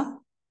ऐसा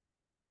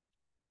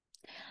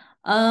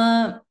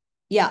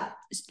या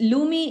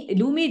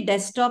Lumi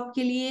desktop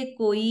के लिए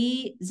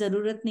कोई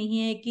जरूरत नहीं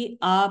है कि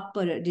आप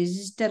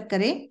रजिस्टर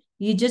करें.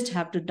 You just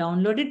have to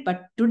download it.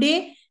 But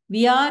today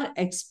we are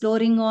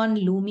exploring on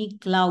Lumi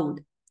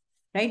Cloud,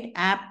 right?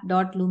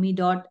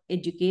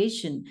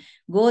 app.lumi.education.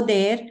 Go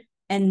there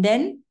and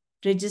then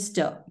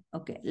register.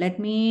 Okay, let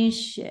me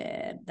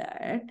share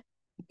that.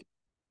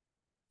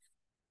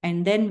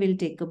 And then we'll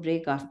take a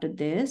break after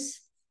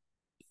this.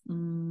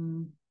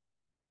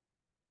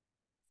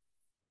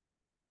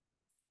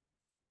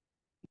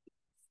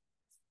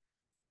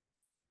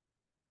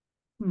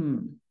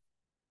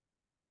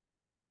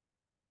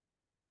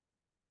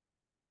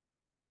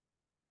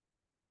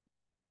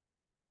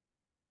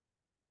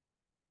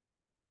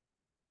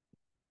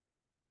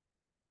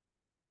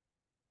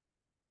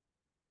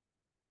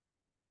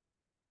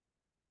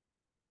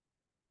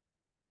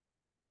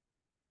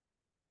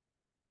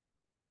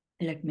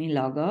 Let me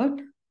log out.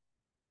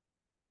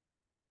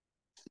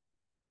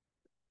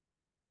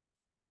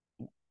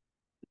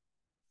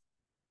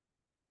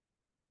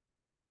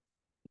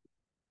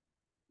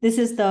 This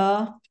is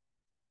the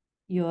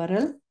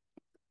URL.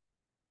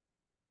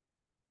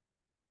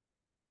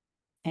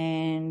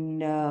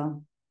 And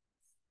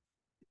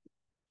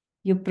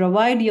you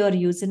provide your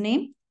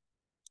username.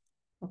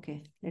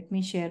 Okay, let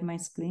me share my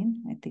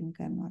screen. I think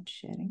I'm not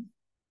sharing.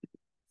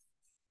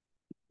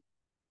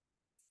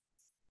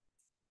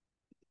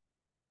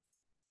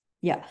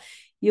 Yeah,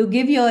 you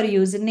give your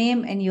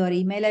username and your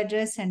email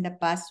address and a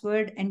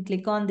password and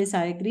click on this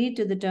I agree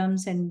to the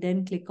terms and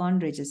then click on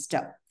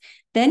register.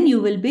 Then you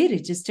will be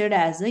registered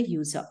as a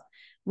user.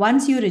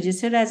 Once you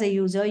register as a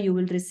user, you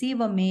will receive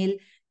a mail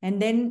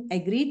and then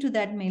agree to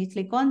that mail.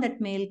 Click on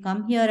that mail,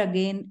 come here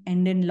again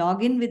and then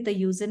log in with the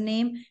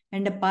username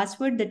and a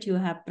password that you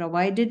have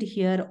provided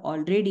here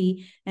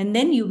already. And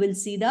then you will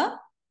see the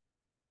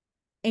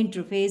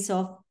interface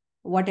of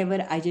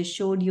whatever I just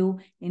showed you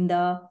in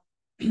the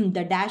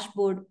the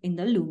dashboard in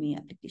the Lumi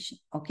application.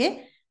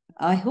 Okay.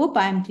 I hope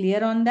I'm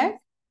clear on that.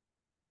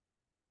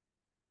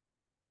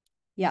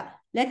 Yeah.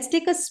 Let's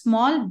take a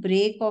small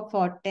break of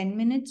 10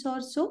 minutes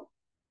or so.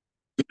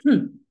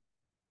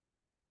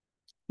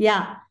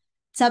 Yeah.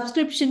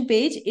 Subscription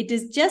page. It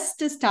is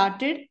just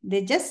started.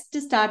 They just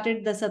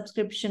started the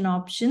subscription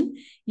option.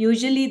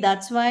 Usually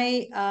that's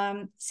why,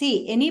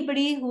 see,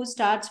 anybody who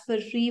starts for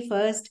free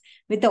first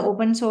with the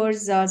open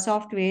source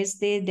softwares,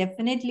 they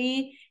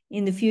definitely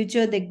in the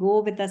future, they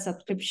go with a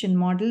subscription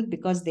model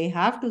because they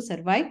have to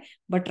survive.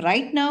 But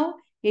right now,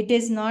 it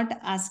is not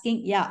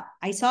asking. Yeah,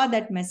 I saw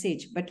that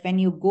message. But when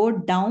you go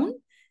down,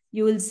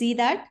 you will see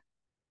that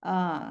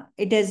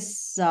it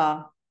is...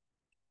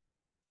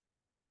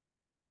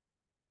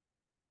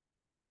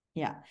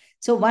 yeah.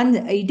 So one,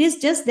 it is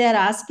just they are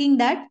asking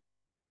that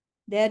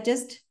they are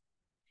just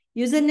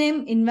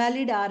username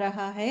invalid आ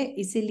रहा है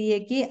इसीलिए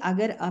कि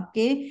अगर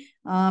आपके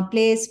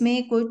place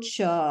में कुछ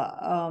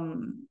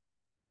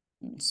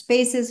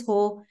spaces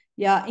हो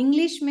या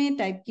इंग्लिश में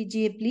टाइप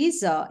कीजिए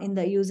please in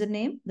the user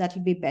name that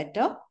will be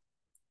better.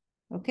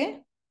 Okay,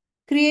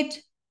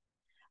 create.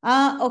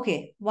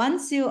 Okay,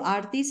 once you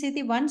Aarti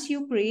Sethi, once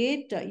you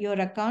create your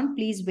account,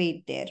 please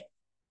wait there.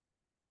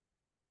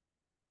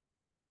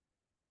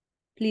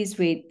 Please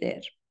wait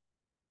there.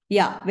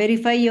 Yeah,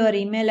 verify your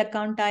email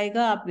account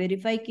आएगा, आप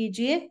verify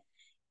कीजिए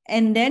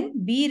and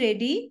then be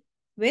ready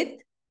with...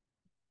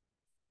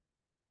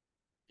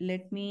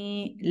 let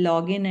me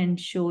log in and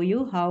show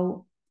you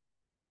how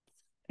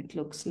it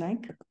looks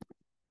like.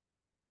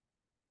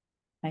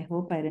 I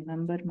hope I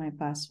remember my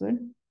password.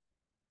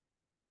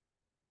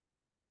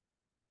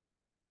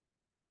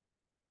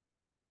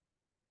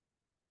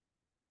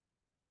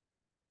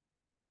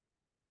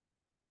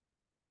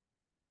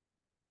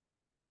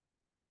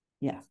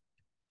 Yeah.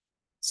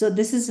 So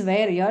this is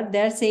where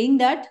they're saying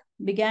that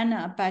began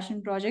a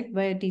passion project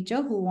by a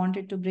teacher who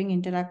wanted to bring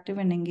interactive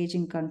and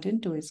engaging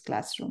content to his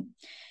classroom.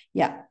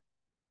 Yeah.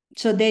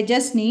 So they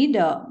just need,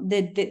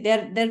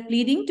 they're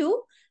pleading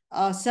to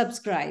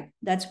subscribe.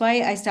 That's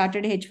why I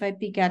started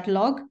H5P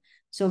catalog.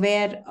 So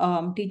where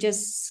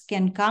teachers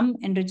can come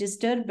and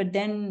register, but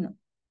then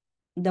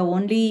the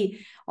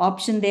only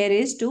option there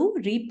is to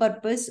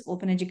repurpose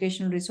open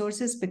educational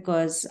resources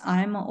because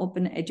I'm an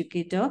open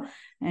educator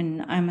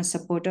and I'm a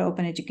supporter,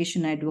 open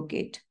education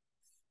advocate.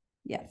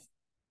 Yeah.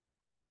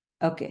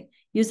 Okay.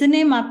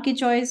 Username आपकी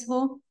choice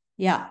हो.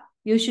 Yeah.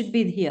 You should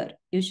be here.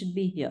 You should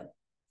be here.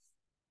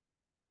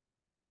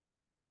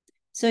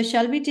 So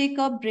shall we take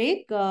a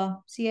break,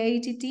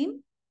 CIET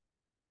team?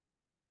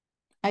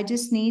 I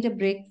just need a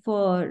break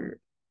for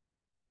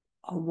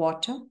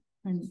water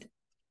and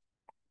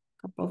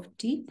a cup of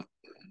tea.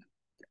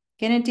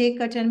 Can I take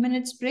a 10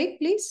 minutes break,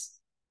 please?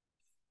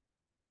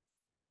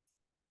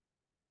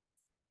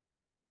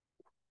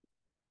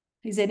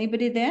 Is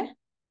anybody there?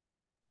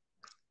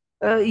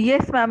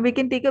 Yes, ma'am. We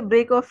can take a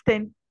break of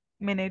 10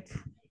 minutes.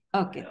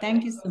 Okay,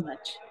 thank you so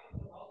much.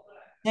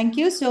 Thank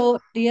you. So,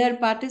 dear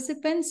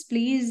participants,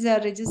 please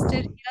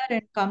register here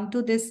and come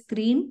to this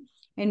screen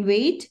and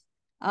wait.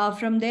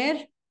 From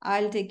there,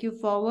 I'll take you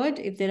forward.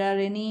 If there are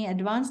any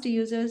advanced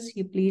users,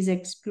 you please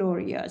explore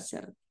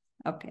yourself.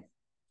 Okay.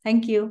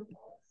 Thank you.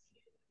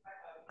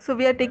 So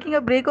we are taking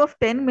a break of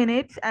 10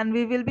 minutes and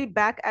we will be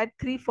back at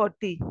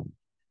 3:40.